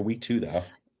brings us to week 2, though.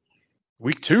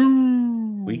 Week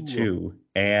 2.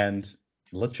 And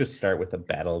let's just start with the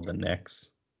battle of the Knicks.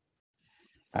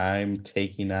 I'm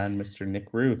taking on Mr. Nick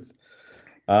Ruth.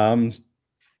 I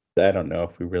don't know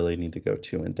if we really need to go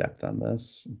too in depth on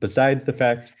this. Besides the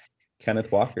fact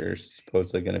Kenneth Walker is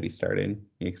supposedly going to be starting.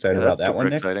 You excited about that one,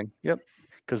 Nick? Exciting. Yep.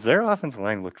 Because their offensive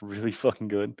line looked really fucking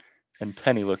good, and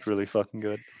Penny looked really fucking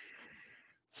good.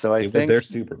 So I think it was their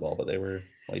Super Bowl, but they were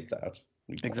lights out.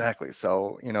 Exactly.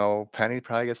 So, Penny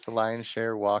probably gets the lion's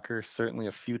share. Walker, certainly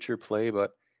a future play,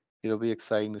 but it'll be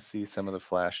exciting to see some of the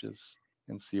flashes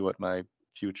and see what my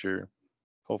future,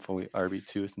 hopefully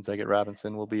RB2, since I get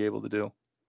Robinson, will be able to do.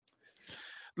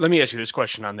 Let me ask you this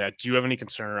question on that. Do you have any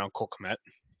concern around Cole Kmet?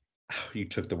 You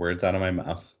took the words out of my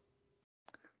mouth.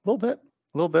 A little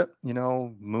bit.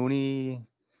 Mooney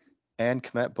and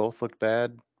Kmet both looked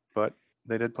bad, but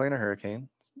they did play in a hurricane.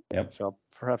 Yep. So I'll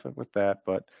preface with that,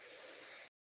 but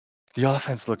the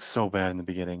offense looked so bad in the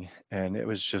beginning, and it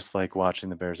was just like watching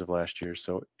the Bears of last year.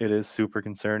 So it is super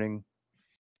concerning.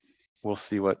 We'll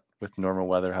see with normal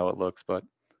weather how it looks, but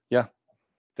yeah,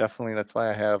 definitely. That's why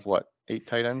I have 8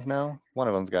 tight ends now. One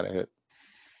of them's got to hit.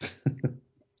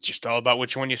 Just all about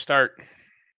which one you start.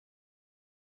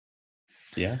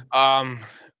 Yeah.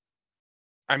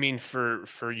 I mean,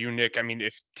 for you, Nick, I mean,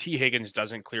 if T. Higgins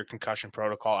doesn't clear concussion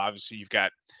protocol, obviously you've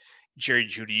got Jerry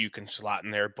Jeudy you can slot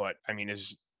in there, but I mean,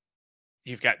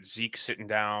 you've got Zeke sitting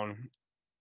down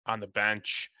on the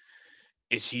bench.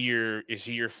 Is he your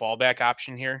fallback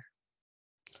option here,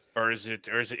 or is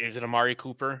it Amari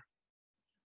Cooper?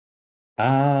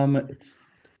 It's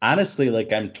honestly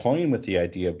like I'm toying with the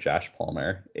idea of Josh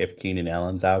Palmer if Keenan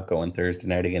Allen's out going Thursday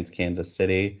night against Kansas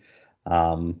City.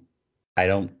 I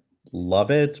don't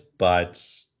love it, but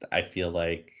I feel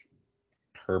like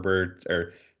Herbert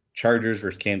or Chargers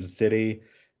versus Kansas City,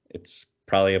 it's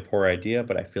probably a poor idea,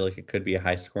 but I feel like it could be a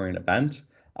high scoring event.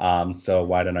 So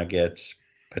why don't I get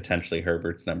potentially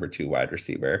Herbert's number 2 wide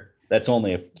receiver? That's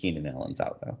only if Keenan Allen's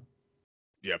out, though.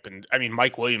 Yep, and I mean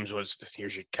Mike Williams was,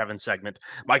 here's your Kevin segment.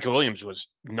 Mike Williams was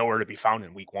nowhere to be found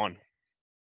in week 1.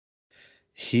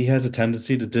 He has a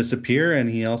tendency to disappear, and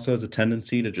he also has a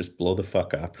tendency to just blow the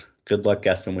fuck up. Good luck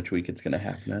guessing which week it's going to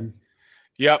happen in.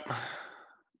 Yep.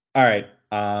 All right.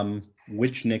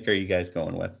 Which Nick are you guys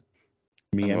going with?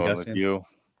 I'm going with you.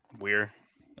 Weird.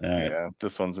 All right. Yeah,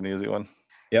 this one's an easy one.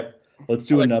 Yep. Let's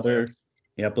do like another.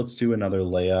 Yep. Let's do another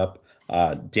layup.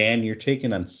 Dan, you're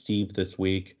taking on Steve this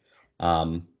week.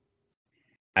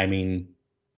 I mean,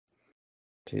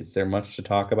 is there much to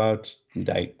talk about?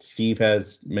 Steve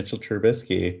has Mitchell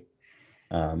Trubisky,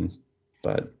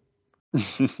 but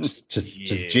just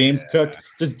James Cook.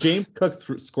 Does James Cook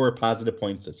score positive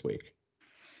points this week?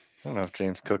 I don't know if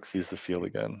James Cook sees the field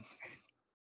again.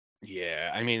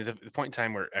 Yeah, I mean, the point in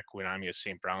time where Equinemius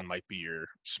St. Brown might be your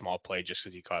small play just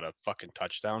because he caught a fucking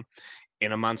touchdown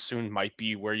in a monsoon might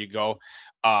be where you go.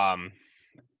 I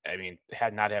mean,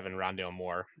 not having Rondale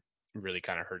Moore really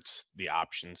kind of hurts the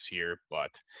options here,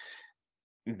 but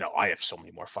no, I have so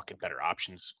many more fucking better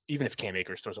options. Even if Cam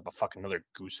Akers throws up a fucking another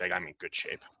goose egg, I'm in good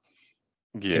shape.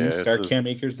 Yeah, Can you start Cam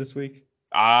Akers this week?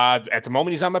 At the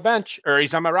moment, he's on my bench or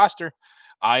he's on my roster.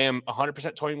 I am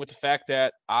 100% toying with the fact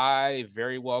that I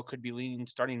very well could be leaning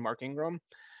starting Mark Ingram,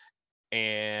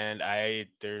 and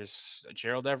there's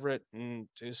Gerald Everett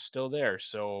is still there,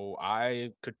 so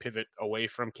I could pivot away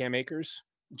from Cam Akers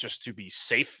just to be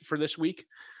safe for this week.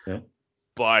 Yeah.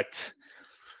 But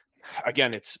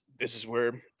again, this is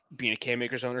where being a Cam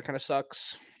Akers owner kind of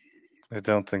sucks. I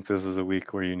don't think this is a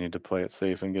week where you need to play it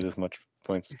safe and get as much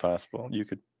points as possible. You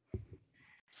could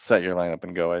set your lineup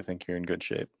and go. I think you're in good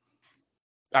shape.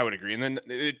 I would agree. And then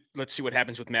let's see what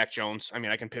happens with Mac Jones. I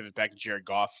mean, I can pivot back to Jared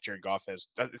Goff. Jared Goff it's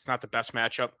not the best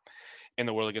matchup in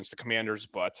the world against the Commanders,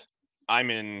 but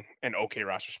I'm in an okay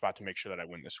roster spot to make sure that I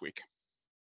win this week.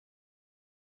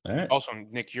 All right. Also,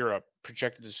 Nick, you're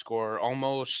projected to score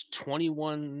almost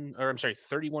 31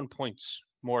 points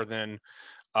more than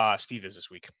Steve is this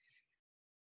week.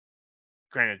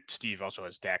 Granted, Steve also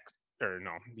has Dak, or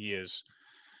no, he is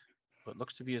what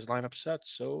looks to be his lineup set.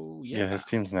 So yeah, his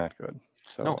team's not good.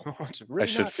 So no, it's really I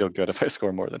should feel good if I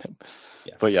score more than him.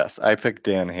 Yes. But yes, I picked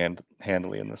Dan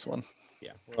handily in this one.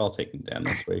 Yeah, we're all taking Dan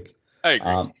this week. I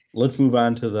agree. Let's move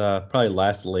on to the probably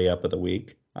last layup of the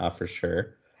week for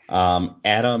sure.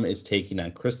 Adam is taking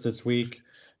on Chris this week.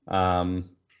 I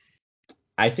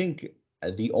think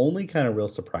the only kind of real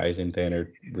surprising thing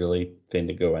or really thing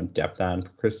to go in depth on for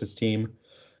Chris's team,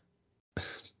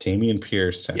 Dameon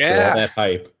Pierce, after all that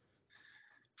hype,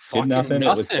 did nothing.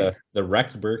 It was the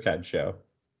Rex Burkhead show.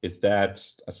 Is that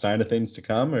a sign of things to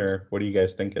come, or what are you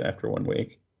guys thinking after 1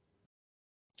 week?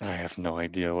 I have no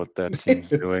idea what that team's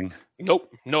doing. Nope,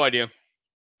 no idea.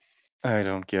 I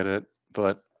don't get it,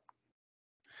 but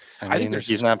I mean, if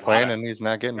he's not playing and he's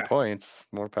not getting points,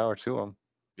 more power to him.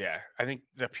 Yeah, I think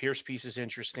the Pierce piece is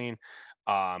interesting.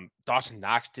 Dawson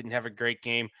Knox didn't have a great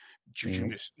game.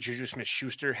 Juju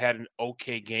Smith-Schuster had an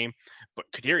okay game, but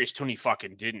Kadarius Toney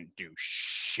fucking didn't do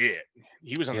shit.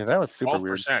 He was on that was super 12%.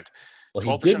 Weird.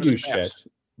 Well, he did do shit,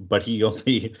 but he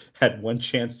only had one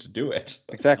chance to do it.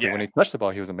 Exactly. Yeah. When he touched the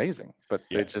ball, he was amazing, but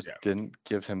they just didn't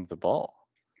give him the ball.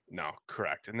 No,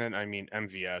 correct. And then, I mean,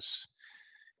 MVS,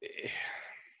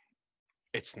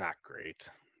 it's not great.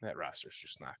 That roster's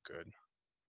just not good.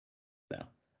 No.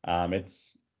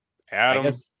 It's Adam. I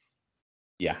guess,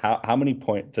 yeah. How many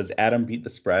points does Adam beat the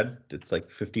spread? It's like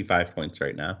 55 points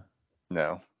right now.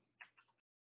 No.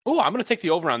 Oh, I'm going to take the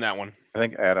over on that one. I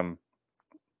think Adam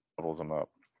doubles him up.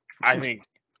 I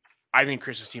think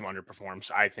Chris's team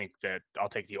underperforms. I think that I'll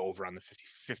take the over on the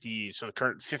 50. So the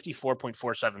current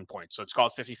 54.47 points. So it's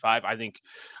called 55. I think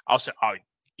I'll say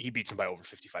he beats him by over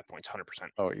 55 points, 100%.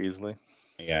 Oh, easily.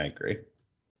 Yeah, I agree.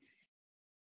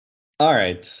 All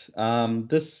right.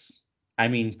 This, I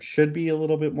mean, should be a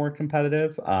little bit more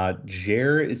competitive.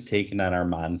 Jer is taking on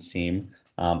Armand's team.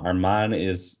 Armand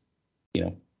is,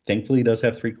 thankfully he does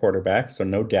have 3 quarterbacks, so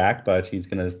no Dak, but he's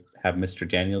going to have Mr.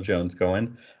 Daniel Jones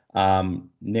going.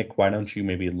 Nick, why don't you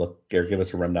maybe give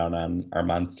us a rundown on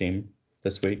Armand's team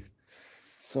this week?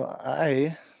 So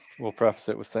I will preface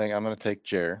it with saying I'm going to take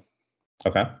Jer.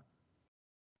 Okay.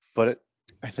 But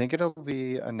I think it'll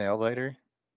be a nail biter.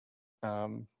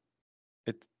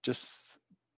 It's just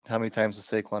how many times does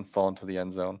Saquon fall into the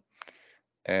end zone?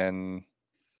 And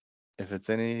if it's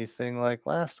anything like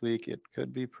last week, it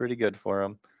could be pretty good for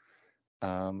him.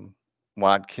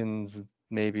 Watkins,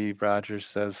 maybe Rodgers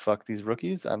says, fuck these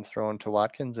rookies. I'm throwing to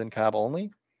Watkins and Cobb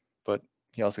only. But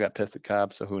he also got pissed at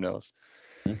Cobb, so who knows?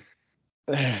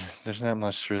 There's not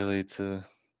much really to...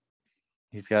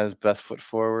 He's got his best foot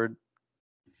forward.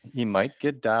 He might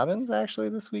get Dobbins actually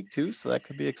this week too, so that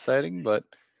could be exciting, but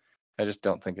I just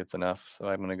don't think it's enough. So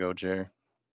I'm going to go Jer.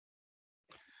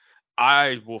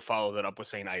 I will follow that up with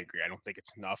saying I agree. I don't think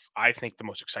it's enough. I think the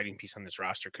most exciting piece on this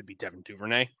roster could be Devin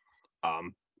Duvernay.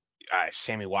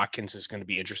 Sammy Watkins is going to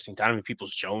be interesting. Donovan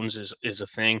Peoples-Jones is a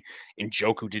thing.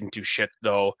 Njoku didn't do shit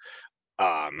though.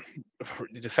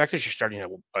 The fact that you're starting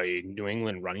a New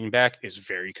England running back is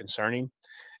very concerning.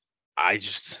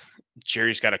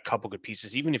 Jerry's got a couple good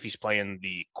pieces, even if he's playing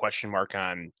the question mark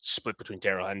on split between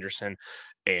Darrell Henderson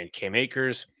and Cam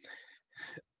Akers.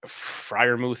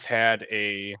 Freiermuth had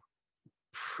a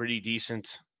pretty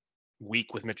decent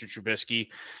week with Mitchell Trubisky.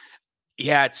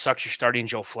 Yeah, it sucks you're starting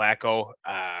Joe Flacco.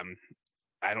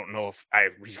 I don't know if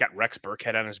he's got Rex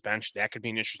Burkhead on his bench. That could be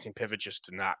an interesting pivot just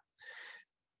to not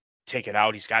take it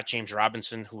out. He's got James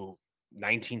Robinson, who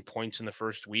 19 points in the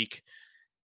first week.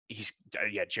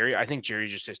 Jerry. I think Jerry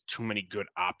just has too many good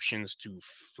options to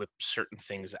flip certain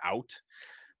things out.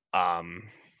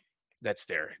 That's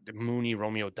there. The Mooney,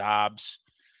 Romeo Dobbs.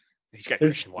 He's got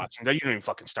Christian Watson. You don't even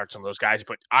fucking start some of those guys.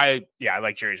 But I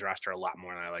like Jerry's roster a lot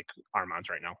more than I like Armand's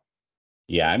right now.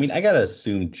 Yeah, I mean, I gotta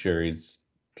assume Jerry's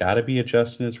got to be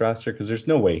adjusting his roster because there's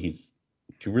no way he's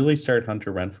to really start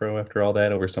Hunter Renfrow after all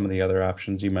that over some of the other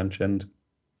options you mentioned.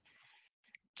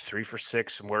 3 for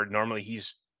 6, where normally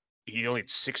he only had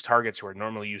 6 targets, where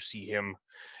normally you see him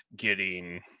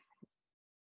getting.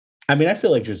 I mean, I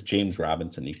feel like just James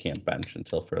Robinson you can't bench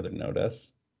until further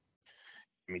notice.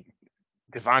 I mean,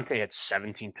 Devontae had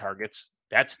 17 targets.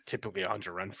 That's typically a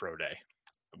Hunter Renfrow day.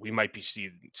 We might be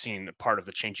seeing part of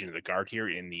the changing of the guard here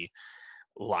in the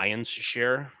Lions'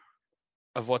 share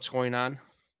of what's going on.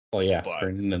 Well, yeah,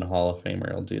 bringing in a Hall of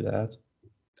Famer will do that.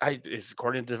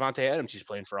 According to Devontae Adams, he's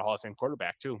playing for a Hall of Fame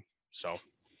quarterback too. So,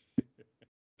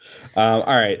 all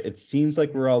right. It seems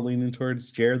like we're all leaning towards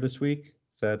Jared this week.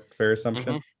 Is that a fair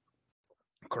assumption?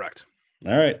 Mm-hmm. Correct.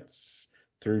 All right.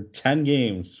 Through 10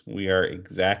 games, we are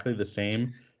exactly the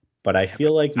same, but I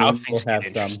feel like maybe we'll have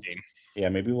some. Yeah,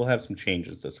 maybe we'll have some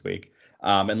changes this week.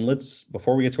 And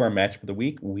before we get to our matchup of the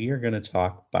week, we are going to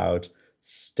talk about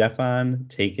Stefan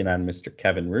taking on Mr.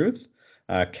 Kevin Ruth.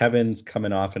 Kevin's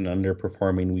coming off an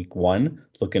underperforming week 1,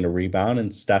 looking to rebound,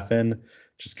 and Stefan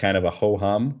just kind of a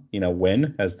ho-hum,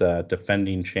 win as the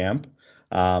defending champ.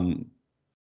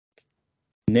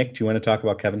 Nick, do you want to talk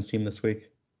about Kevin's team this week?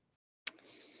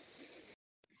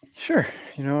 Sure.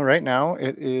 Right now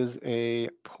it is a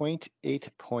 0.8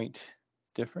 point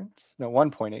difference. No,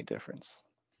 1.8 difference.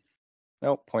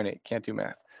 Nope, 0.8. Can't do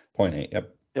math. 0.8,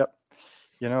 Yep.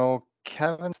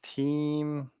 Kevin's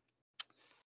team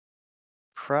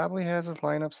probably has his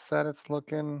lineup set. It's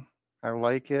looking. I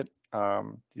like it.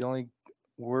 The only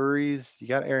worries, you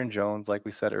got Aaron Jones, like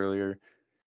we said earlier.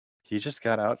 He just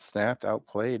got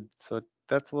outplayed. So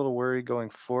that's a little worry going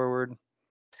forward.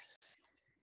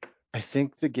 I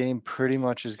think the game pretty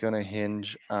much is going to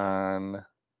hinge on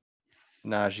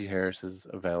Najee Harris's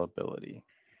availability.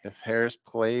 If Harris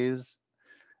plays,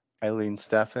 I lean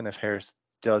Stefan. If Harris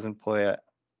doesn't play,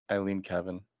 I lean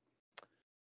Kevin.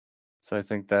 So I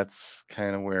think that's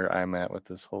kind of where I'm at with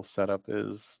this whole setup.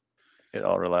 Is it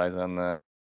all relies on that.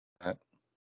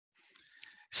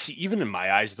 See, even in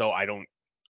my eyes, though,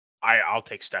 I'll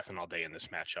take Stefan all day in this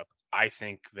matchup. I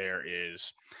think there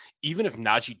is, even if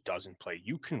Najee doesn't play,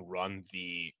 you can run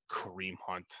the Kareem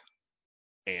Hunt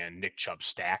and Nick Chubb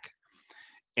stack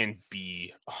and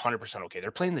be 100% okay.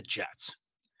 They're playing the Jets.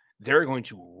 They're going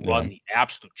to run the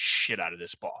absolute shit out of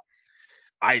this ball.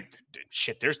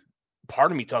 There's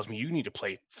part of me tells me you need to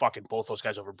play fucking both those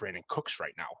guys over Brandon Cooks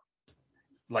right now.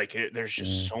 Like, there's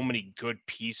just so many good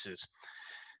pieces.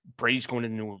 Brady's going to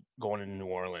New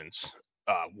Orleans.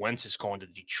 Wentz is going to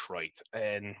Detroit.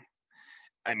 And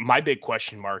my big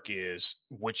question mark is,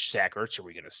 which Zach Ertz are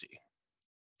we going to see?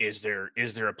 Is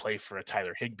there a play for a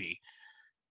Tyler Higbee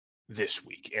this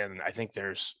week? And I think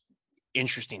there's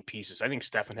interesting pieces. I think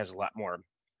Stefan has a lot more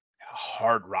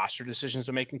hard roster decisions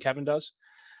to make than Kevin does.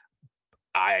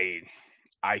 I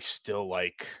still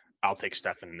I'll take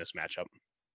Stefan in this matchup.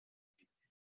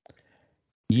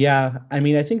 Yeah, I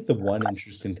mean, I think the one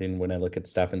interesting thing when I look at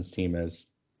Stefan's team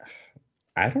is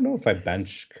I don't know if I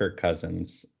bench Kirk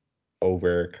Cousins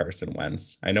over Carson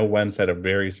Wentz. I know Wentz had a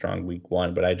very strong week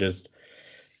 1, but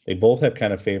they both have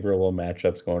kind of favorable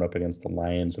matchups going up against the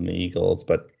Lions and the Eagles,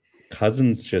 but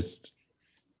Cousins just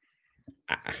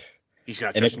he's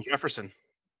got Justin Jefferson.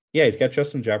 Yeah, he's got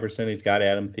Justin Jefferson. He's got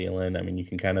Adam Thielen. I mean, you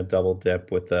can kind of double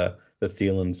dip with the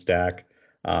Thielen stack.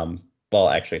 Well,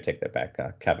 actually, I take that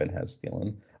back. Kevin has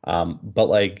Thielen.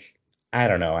 But I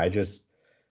don't know. I just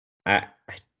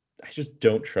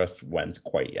don't trust Wentz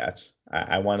quite yet.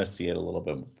 I want to see it a little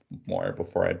bit more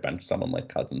before I bench someone like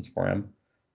Cousins for him.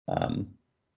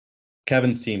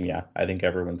 Kevin's team, yeah, I think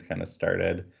everyone's kind of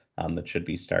started that should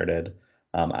be started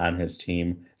on his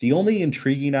team. The only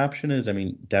intriguing option is,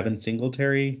 Devin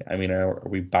Singletary. Are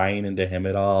we buying into him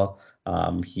at all?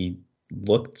 He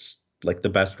looked like the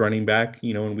best running back,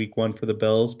 in week 1 for the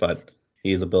Bills, but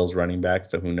he's a Bills running back,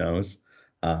 so who knows?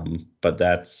 But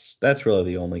that's really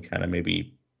the only kind of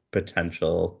maybe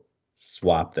potential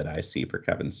swap that I see for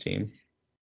Kevin's team.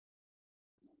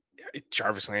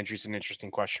 Jarvis Landry's an interesting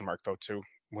question mark though too.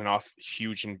 Went off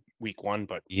huge in week 1,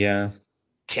 but Yeah.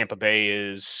 Tampa Bay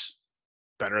is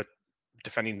better at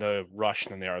defending the rush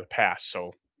than they are the pass.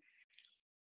 So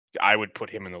I would put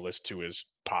him in the list too as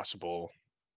possible.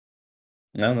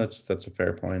 No, that's a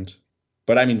fair point.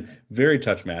 But I mean, very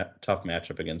tough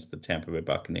matchup against the Tampa Bay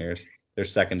Buccaneers. Their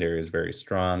secondary is very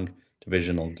strong.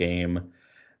 Divisional game.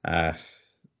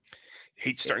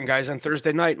 Hate starting guys on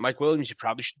Thursday night. Mike Williams, you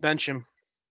probably should bench him.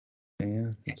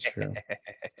 Yeah, that's true.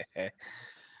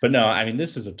 But no, I mean,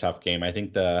 this is a tough game. I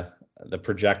think the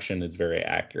projection is very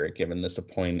accurate given this a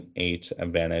 0.8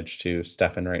 advantage to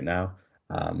Stefan right now.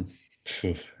 I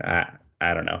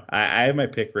don't know. I have my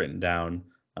pick written down.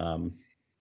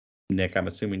 Nick, I'm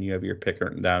assuming you have your pick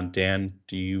written down. Dan,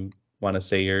 do you want to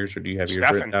say yours, or do you have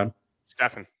yours written down?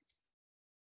 Stefan.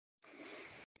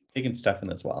 Taking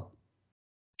Stefan as well.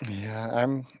 Yeah,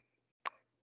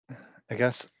 I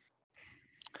guess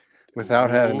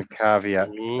without having the caveat,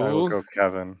 I will go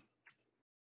Kevin.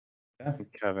 Yeah.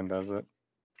 Kevin does it.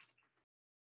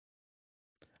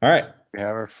 All right. We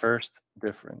have our first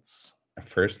difference.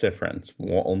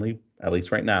 Well, only, at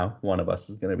least right now, one of us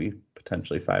is going to be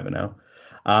potentially 5-0.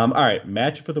 All right.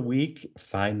 Matchup of the week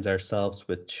finds ourselves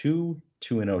with two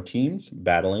 2-0 teams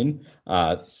battling.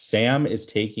 Sam is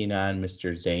taking on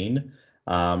Mr. Zane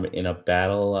in a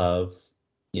battle of,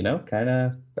 kind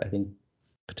of, I think,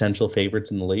 potential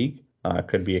favorites in the league.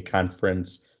 Could be a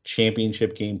conference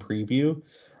championship game preview.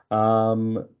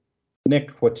 Nick,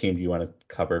 what team do you want to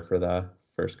cover for the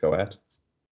first go at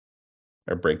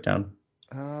or breakdown?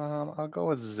 I'll go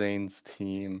with Zane's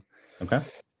team. Okay.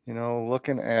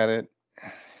 Looking at it,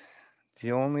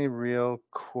 the only real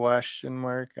question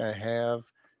mark I have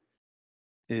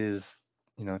is,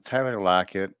 Tyler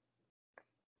Lockett.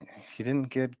 He didn't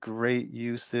get great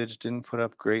usage, didn't put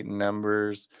up great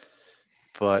numbers,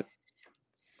 but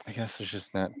I guess there's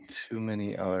just not too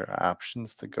many other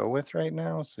options to go with right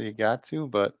now, so you got to,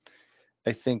 but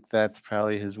I think that's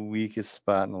probably his weakest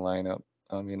spot in the lineup.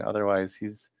 I mean, otherwise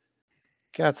he's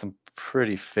got some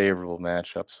pretty favorable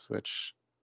matchups, which,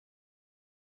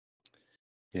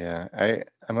 yeah,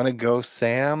 I'm going to go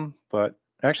Sam, but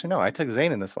actually, no, I took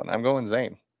Zane in this one. I'm going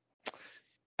Zane.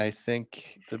 I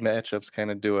think the matchups kind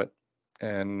of do it,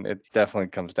 and it definitely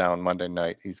comes down Monday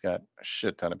night. He's got a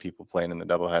shit ton of people playing in the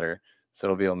doubleheader, so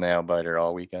it'll be a nail biter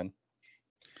all weekend.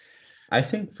 I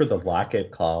think for the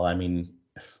Lockett call, I mean,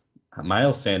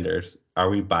 Miles Sanders,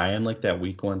 are we buying like that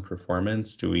week 1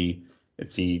 performance?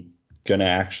 Is he gonna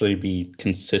actually be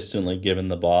consistently given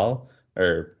the ball,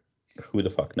 or who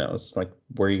the fuck knows? Like,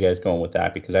 where are you guys going with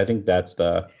that? Because I think that's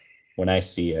when I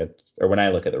see it, or when I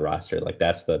look at the roster, like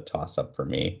that's the toss up for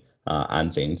me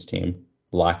on Zane's team,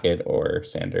 Lockett or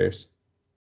Sanders.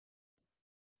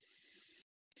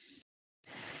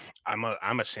 I'm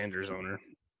a Sanders owner,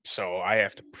 so I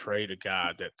have to pray to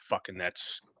God that fucking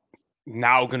that's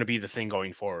now going to be the thing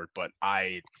going forward. But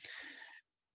I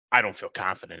don't feel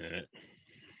confident in it.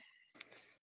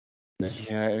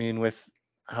 Yeah, I mean, with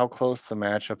how close the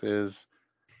matchup is,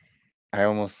 I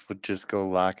almost would just go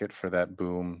Lockett for that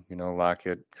boom.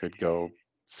 Lockett could go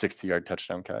 60-yard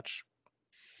touchdown catch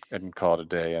and call it a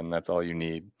day, and that's all you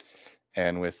need.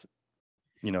 And with,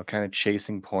 kind of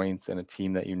chasing points and a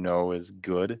team that is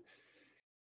good,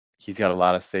 he's got a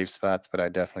lot of safe spots, but I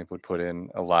definitely would put in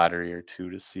a lottery or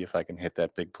two to see if I can hit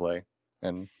that big play.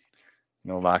 And,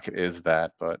 Lockett is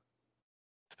that, but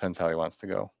depends how he wants to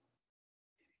go.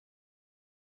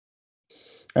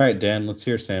 All right, Dan, let's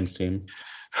hear Sam's team.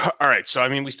 All right, so I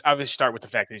mean, we obviously start with the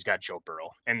fact that he's got Joe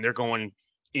Burrow, and they're going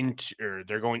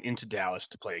into Dallas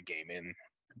to play a game. And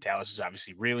Dallas is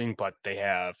obviously reeling, but they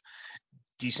have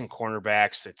decent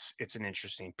cornerbacks. It's an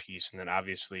interesting piece. And then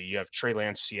obviously you have Trey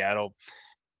Lance, Seattle,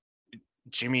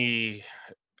 Geno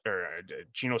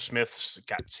Smith's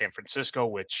got San Francisco,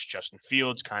 which Justin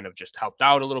Fields kind of just helped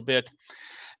out a little bit.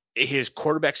 His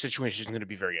quarterback situation is going to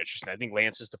be very interesting. I think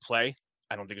Lance is the play.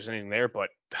 I don't think there's anything there, but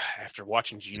after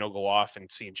watching Geno go off and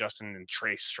seeing Justin and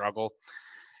Trey struggle,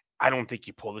 I don't think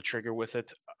you pull the trigger with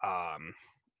it.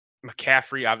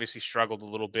 McCaffrey obviously struggled a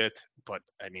little bit, but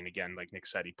I mean, again, like Nick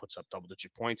said, he puts up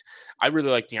double-digit points. I really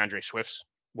like DeAndre Swift's,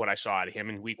 what I saw out of him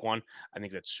in week 1. I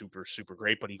think that's super, super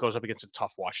great, but he goes up against a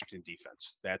tough Washington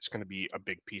defense. That's going to be a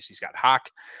big piece. He's got Hawk.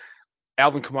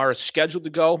 Alvin Kamara is scheduled to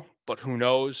go, but who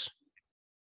knows?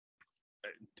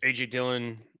 A.J.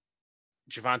 Dillon,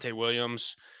 Javonte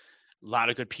Williams, a lot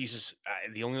of good pieces.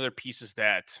 The only other pieces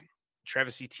that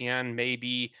Travis Etienne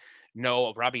maybe,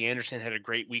 no, Robbie Anderson had a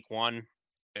great week 1.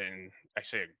 and I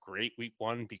say a great week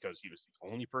 1 because he was the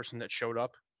only person that showed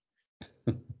up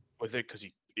with it because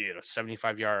he had a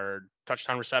 75-yard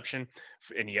touchdown reception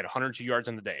and he had 102 yards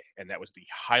on the day, and that was the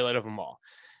highlight of them all.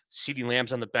 CeeDee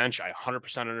Lamb's on the bench. I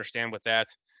 100% understand with that.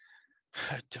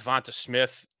 Devonta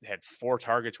Smith had 4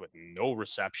 targets with no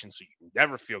reception, so you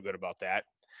never feel good about that.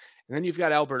 And then you've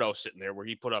got Alberto sitting there where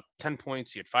he put up 10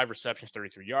 points. He had 5 receptions,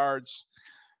 33 yards.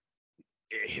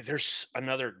 There's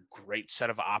another great set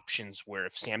of options where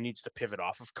if Sam needs to pivot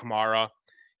off of Kamara,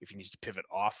 if he needs to pivot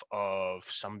off of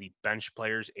some of the bench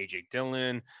players, A.J.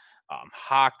 Dillon,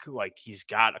 Hawk, like he's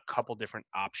got a couple different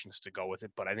options to go with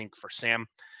it. But I think for Sam,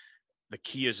 the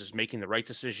key is making the right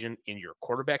decision in your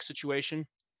quarterback situation.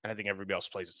 And I think everybody else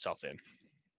plays itself in.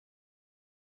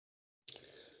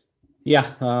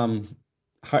 Yeah.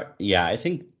 I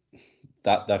think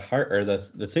that the heart or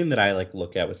the thing that I like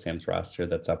look at with Sam's roster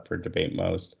that's up for debate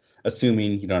most,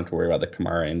 assuming you don't have to worry about the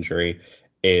Kamara injury,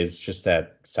 is just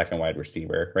that second wide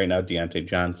receiver. Right now, Deontay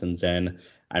Johnson's in.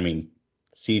 I mean,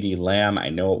 CeeDee Lamb, I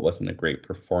know it wasn't a great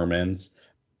performance,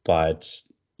 but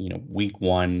week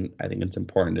 1, I think it's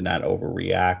important to not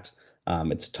overreact.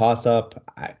 It's a toss up.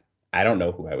 I don't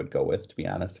know who I would go with, to be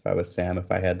honest, if I was Sam,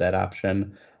 if I had that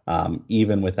option.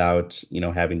 Even without,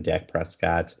 having Dak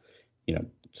Prescott,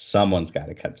 someone's got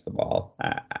to catch the ball.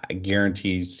 I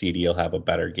guarantee CeeDee will have a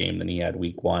better game than he had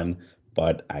week 1,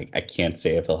 but I can't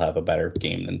say if he'll have a better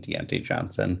game than Deontay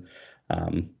Johnson.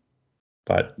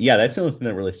 But yeah, that's the only thing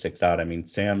that really sticks out. I mean,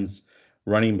 Sam's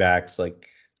running backs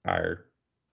are,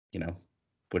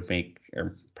 would make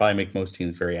or probably make most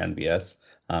teams very envious.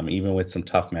 Even with some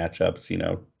tough matchups,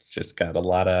 just got a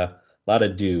lot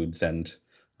of dudes and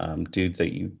dudes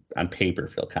that you on paper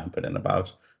feel confident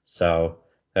about. So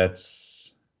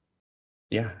that's,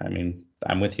 yeah, I mean,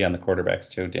 I'm with you on the quarterbacks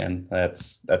too, Dan.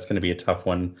 That's going to be a tough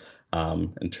one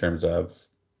in terms of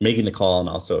making the call and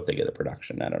also if they get the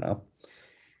production. I don't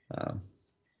know.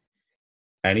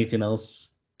 Anything else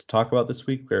to talk about this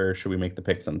week, or should we make the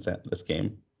picks on this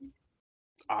game?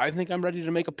 I think I'm ready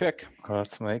to make a pick.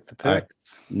 Let's make the All right.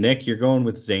 picks. Nick, you're going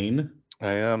with Zane.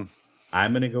 I am.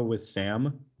 I'm going to go with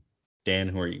Sam. Dan,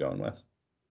 who are you going with?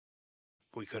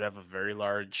 We could have a very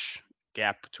large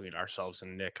gap between ourselves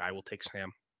and Nick. I will take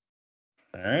Sam.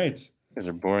 All right. You guys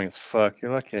are boring as fuck.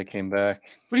 You're lucky I came back.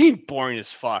 What do you mean boring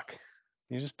as fuck?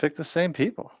 You just picked the same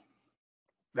people.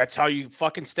 That's how you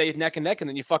fucking stay neck and neck, and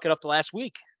then you fuck it up the last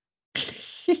week.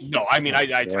 No, I mean,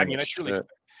 I truly,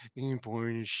 you're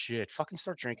boring as shit. Fucking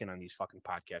start drinking on these fucking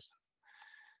podcasts.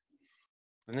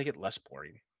 Then they get less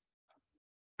boring.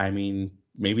 I mean,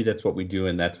 maybe that's what we do,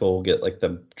 and that's what we'll get like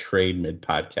the trade mid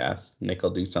podcast. Nick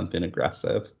will do something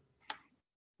aggressive.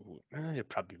 It'll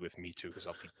probably be with me too, because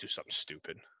I'll do something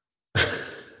stupid.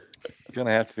 It's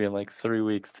gonna have to be in like 3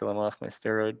 weeks till I'm off my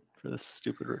steroid for this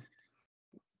stupid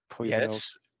poison.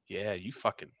 Yeah, you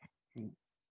fucking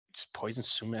just poison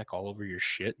sumac all over your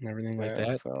shit and everything like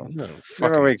that. So No, 3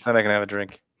 more weeks, then I can have a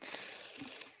drink.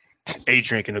 A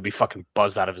drink and he'll be fucking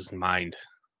buzzed out of his mind.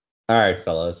 All right,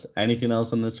 fellas. Anything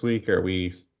else on this week, or are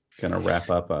we gonna wrap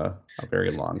up a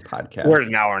very long podcast? We're at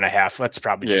an hour and a half. Let's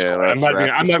probably just go ahead.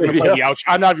 I'm not even playing the outro.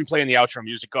 I'm not even playing the outro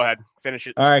music. Go ahead, finish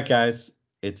it. All right, guys.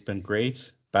 It's been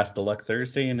great. Best of luck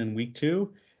Thursday and in week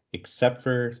 2, except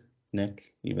for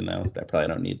Nick, even though I probably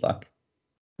don't need luck.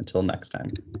 Until next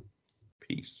time.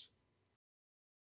 Peace.